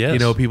Gardner. Yes.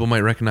 People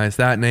might recognize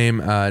that name.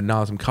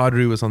 Nazem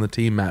Kadri was on the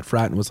team. Matt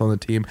Fratton was on the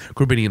team.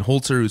 Corbinian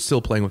Holzer, who's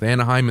still playing with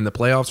Anaheim in the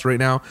playoffs right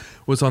now,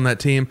 was on that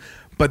team.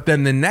 But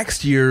then the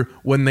next year,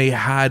 when they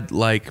had,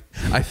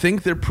 I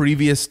think their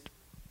previous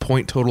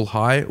point total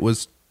high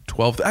was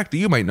 12. Actually,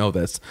 you might know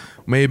this.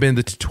 May have been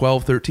the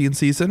 12-13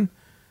 season.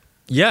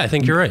 Yeah, I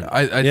think you're right.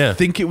 I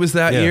think it was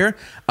that year.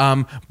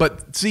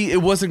 But see,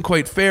 it wasn't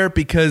quite fair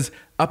because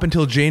up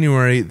until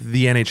January,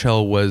 the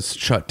NHL was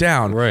shut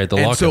down. Right, the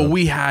lockout. So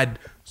we had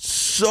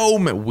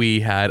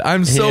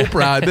I'm so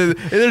proud.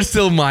 They're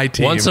still my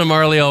team. Once a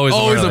Marley, always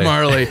a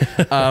Marley.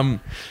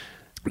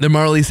 The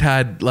Marlies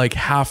had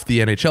half the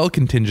NHL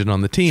contingent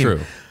on the team. True.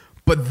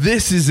 But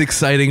this is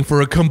exciting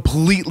for a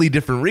completely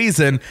different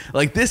reason.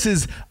 This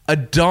is a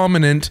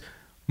dominant,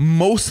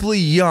 mostly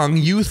young,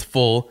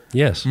 youthful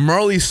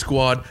Marley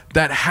squad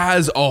that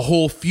has a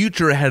whole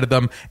future ahead of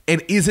them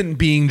and isn't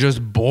being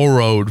just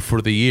borrowed for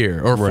the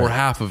year or for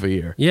half of a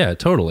year. Yeah,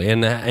 totally.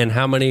 And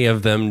how many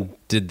of them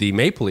did the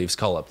Maple Leafs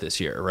call up this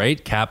year,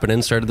 right?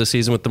 Kapanen started the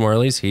season with the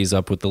Marlies. He's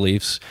up with the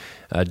Leafs.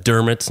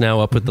 Dermott's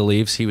now up with the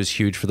Leafs. He was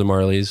huge for the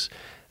Marlies.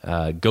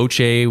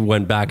 Gauthier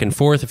went back and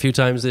forth a few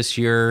times this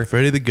year.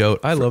 Freddie the GOAT.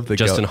 I love the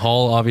Justin GOAT.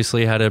 Hall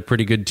obviously had a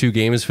pretty good 2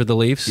 games for the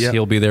Leafs. Yep.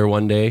 He'll be there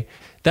one day.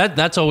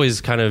 That's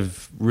always kind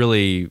of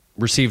really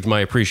received my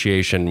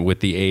appreciation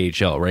with the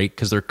AHL, right?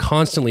 Because they're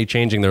constantly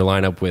changing their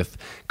lineup with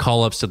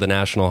call-ups to the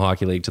National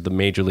Hockey League, to the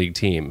Major League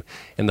team.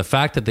 And the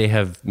fact that they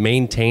have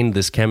maintained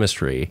this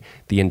chemistry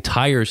the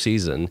entire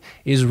season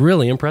is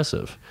really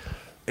impressive.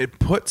 It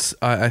puts,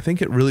 I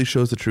think it really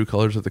shows the true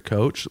colors of the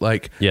coach.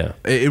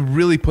 It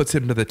really puts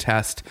him to the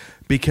test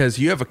because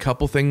you have a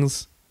couple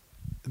things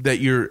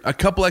a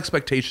couple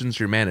expectations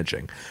you're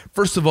managing.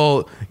 First of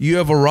all, you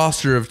have a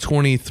roster of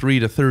 23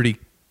 to 30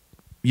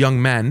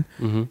 young men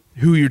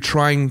who you're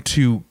trying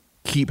to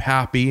keep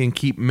happy and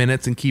keep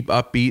minutes and keep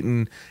upbeat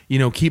and,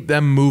 keep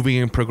them moving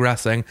and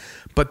progressing.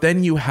 But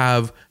then you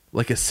have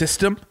a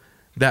system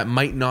that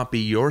might not be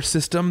your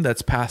system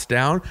that's passed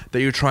down that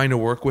you're trying to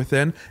work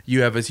within.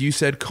 You have, as you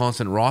said,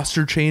 constant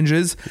roster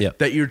changes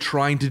that you're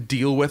trying to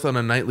deal with on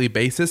a nightly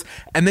basis.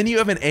 And then you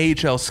have an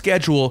AHL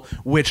schedule,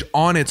 which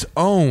on its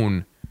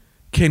own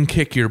can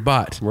kick your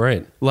butt.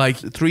 Right.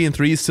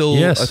 3-3 is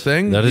still a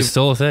thing. That is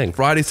still a thing.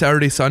 Friday,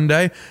 Saturday,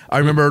 Sunday. I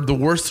remember the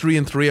worst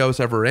 3-3 I was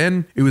ever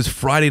in. It was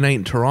Friday night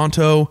in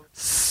Toronto.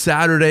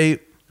 Saturday,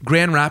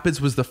 Grand Rapids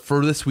was the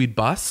furthest we'd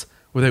bus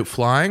without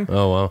flying.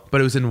 Oh, wow.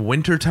 But it was in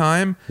winter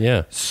time.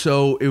 Yeah.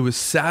 So it was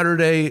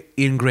Saturday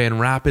in Grand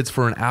Rapids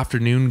for an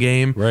afternoon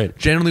game. Right.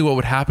 Generally what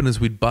would happen is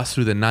we'd bus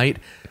through the night,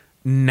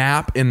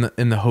 nap in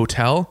the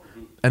hotel,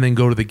 and then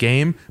go to the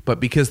game. But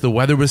because the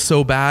weather was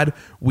so bad,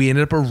 we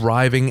ended up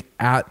arriving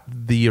at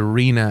the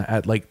arena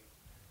at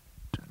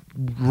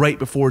right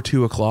before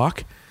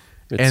 2:00.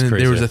 And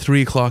crazy. There was a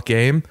 3:00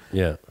 game.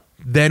 Yeah.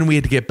 Then we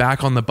had to get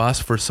back on the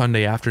bus for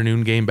Sunday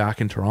afternoon game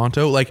back in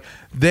Toronto.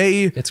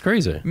 It's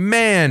crazy.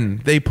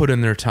 Man, they put in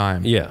their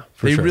time. Yeah,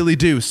 they sure. really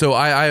do. So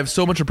I have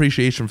so much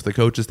appreciation for the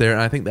coaches there,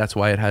 and I think that's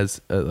why it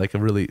has a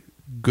really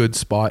good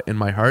spot in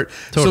my heart.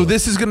 Totally. So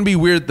this is going to be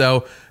weird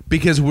though,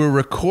 because we're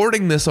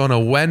recording this on a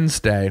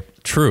Wednesday.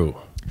 True.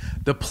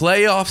 The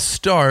playoffs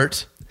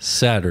start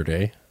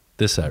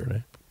This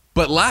Saturday.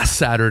 but last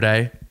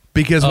Saturday,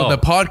 because when the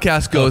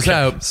podcast goes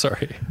out,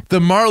 sorry, the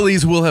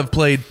Marlies will have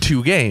played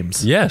 2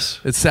 games.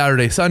 Yes. It's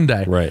Saturday,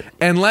 Sunday. Right.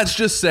 And let's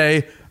just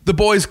say the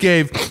boys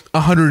gave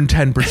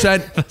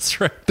 110%. That's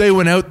right. They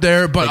went out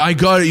there, but I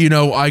got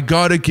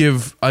to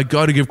give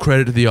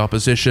credit to the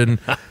opposition.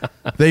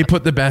 They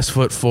put the best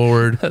foot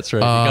forward. That's right.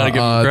 You got to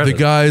give them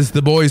credit.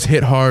 The boys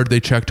hit hard, they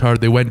checked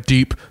hard, they went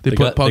deep, they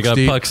got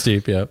pucks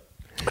deep, yeah.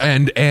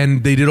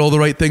 And they did all the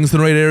right things in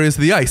the right areas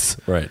of the ice.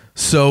 Right.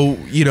 So,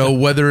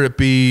 whether it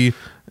be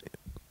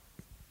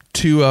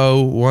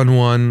 2-0,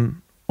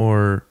 1-1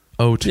 or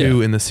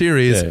 0-2 in the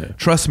series,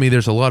 trust me,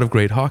 there's a lot of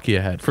great hockey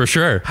ahead. For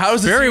sure.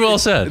 Very well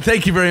said.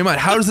 Thank you very much.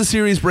 How does the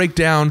series break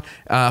down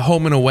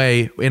home and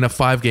away in a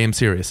 5-game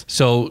series?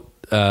 So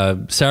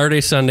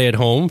Saturday, Sunday at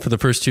home for the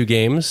first 2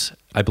 games.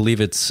 I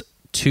believe it's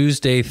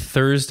Tuesday,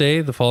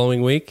 Thursday the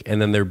following week, and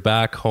then they're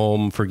back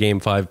home for game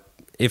 5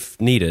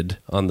 if needed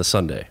on the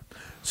Sunday.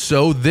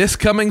 So this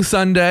coming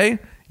Sunday,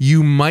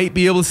 you might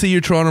be able to see your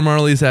Toronto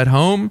Marlies at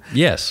home.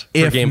 Yes,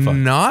 for game 5.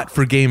 If not,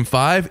 for game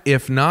 5.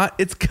 If not,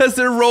 it's because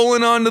they're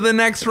rolling on to the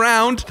next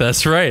round.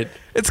 That's right.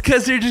 It's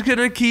because they're just going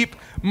to keep...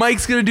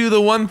 Mike's going to do the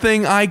one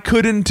thing I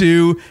couldn't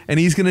do, and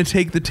he's going to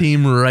take the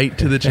team right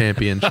to the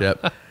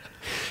championship.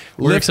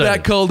 We're Lift excited.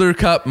 that Calder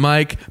Cup,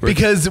 Mike,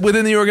 because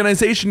within the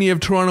organization, you have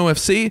Toronto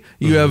FC,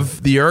 you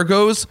have the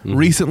Argos,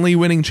 recently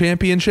winning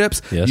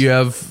championships, Yes. you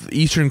have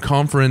Eastern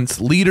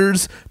Conference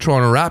leaders,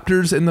 Toronto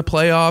Raptors in the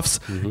playoffs.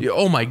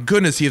 Oh my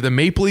goodness, you have the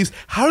Maple Leafs.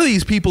 How do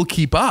these people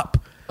keep up?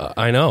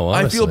 I know.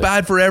 Honestly. I feel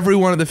bad for every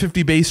one of the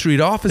 50 Bay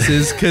Street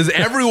offices because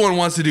everyone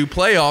wants to do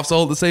playoffs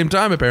all at the same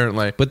time,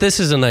 apparently. But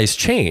this is a nice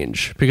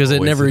change because it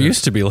Oh, never isn't it?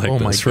 used to be like Oh,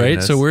 my this, right?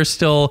 goodness. So we're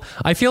still,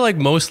 I feel like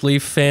most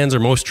Leaf fans or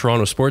most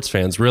Toronto sports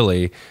fans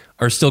really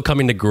are still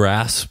coming to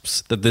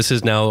grasps that this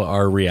is now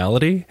our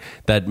reality,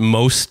 that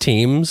most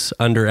teams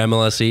under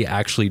MLSE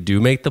actually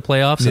do make the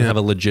playoffs and have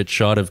a legit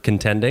shot of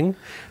contending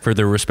for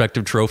their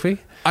respective trophy.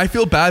 I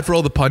feel bad for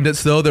all the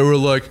pundits though that were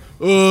like,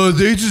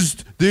 they're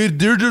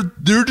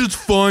just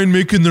fine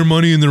making their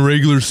money in the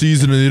regular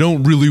season and they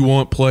don't really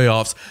want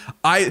playoffs.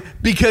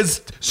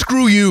 Because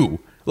screw you.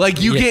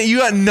 Like you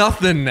got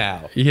nothing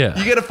now. Yeah.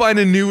 You got to find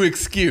a new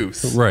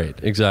excuse. Right,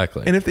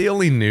 exactly. And if they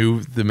only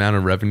knew the amount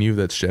of revenue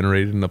that's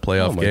generated in the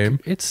playoff game,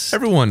 it's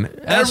everyone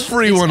wants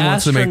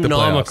to make the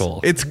astronomical.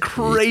 playoffs. It's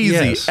crazy.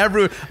 Yes.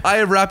 I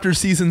have Raptors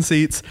season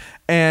seats,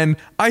 and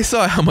I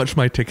saw how much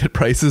my ticket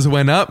prices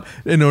went up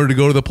in order to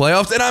go to the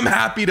playoffs, and I'm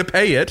happy to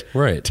pay it.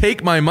 Right.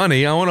 Take my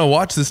money. I want to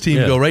watch this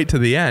team go right to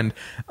the end.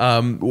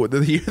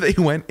 The year they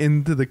went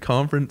into the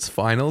conference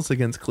finals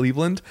against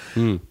Cleveland,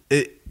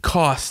 it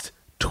cost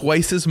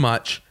twice as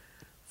much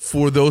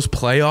for those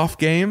playoff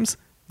games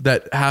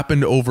that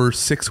happened over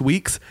 6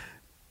 weeks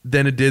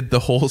than it did the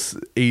whole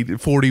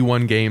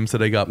 41 games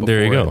that I got before.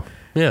 There you go.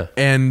 Yeah.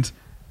 And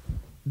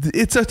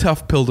it's a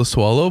tough pill to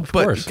swallow,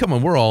 but course. come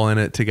on, we're all in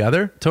it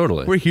together.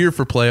 Totally. We're here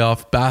for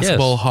playoff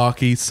basketball,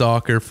 hockey,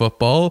 soccer,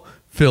 football.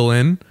 Fill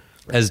in.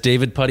 As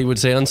David Putty would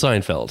say on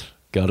Seinfeld,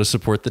 got to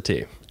support the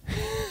team.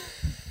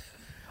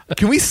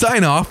 Can we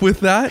sign off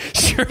with that?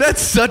 Sure.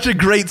 That's such a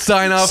great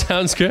sign off.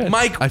 Sounds good.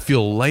 Mike, I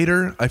feel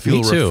lighter. I feel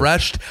Me too.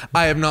 refreshed.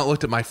 I have not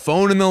looked at my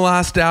phone in the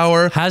last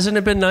hour. Hasn't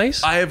it been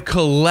nice? I have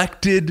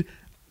collected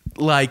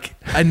like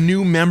a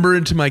new member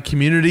into my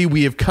community.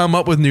 We have come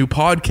up with new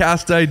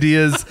podcast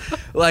ideas.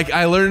 Like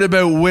I learned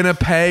about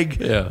Winnipeg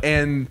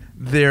and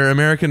their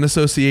American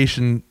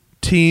Association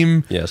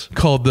team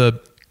called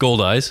the Gold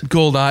Eyes.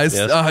 Gold Eyes.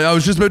 Yes. I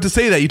was just about to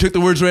say that. You took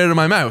the words right out of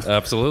my mouth.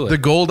 Absolutely. The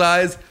Gold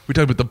Eyes. We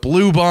talked about the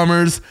Blue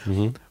Bombers.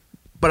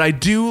 But I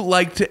do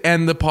like to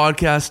end the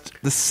podcast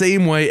the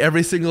same way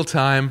every single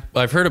time.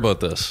 I've heard about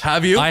this.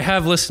 Have you? I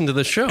have listened to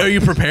the show. Are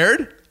you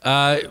prepared?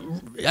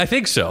 I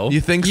think so.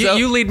 You think so?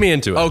 You lead me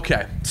into it.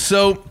 Okay.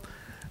 So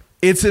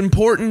it's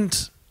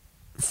important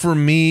for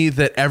me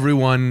that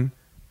everyone...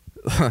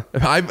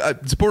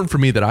 it's important for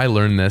me that I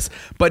learn this,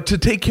 but to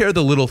take care of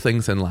the little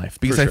things in life,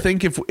 because I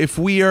think if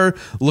we are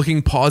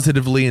looking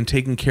positively and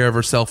taking care of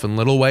ourselves in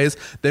little ways,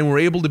 then we're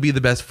able to be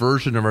the best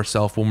version of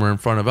ourselves when we're in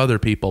front of other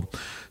people.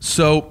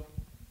 So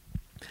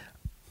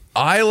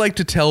I like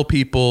to tell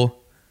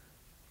people,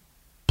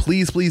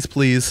 please, please,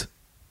 please,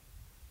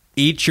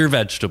 eat your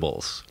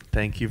vegetables.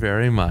 Thank you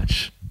very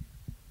much.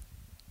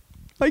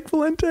 Mike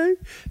Valente.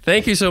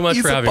 Thank you so much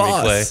He's for a having me,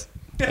 boss. Clay.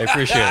 I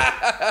appreciate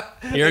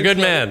it. You're a good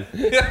man.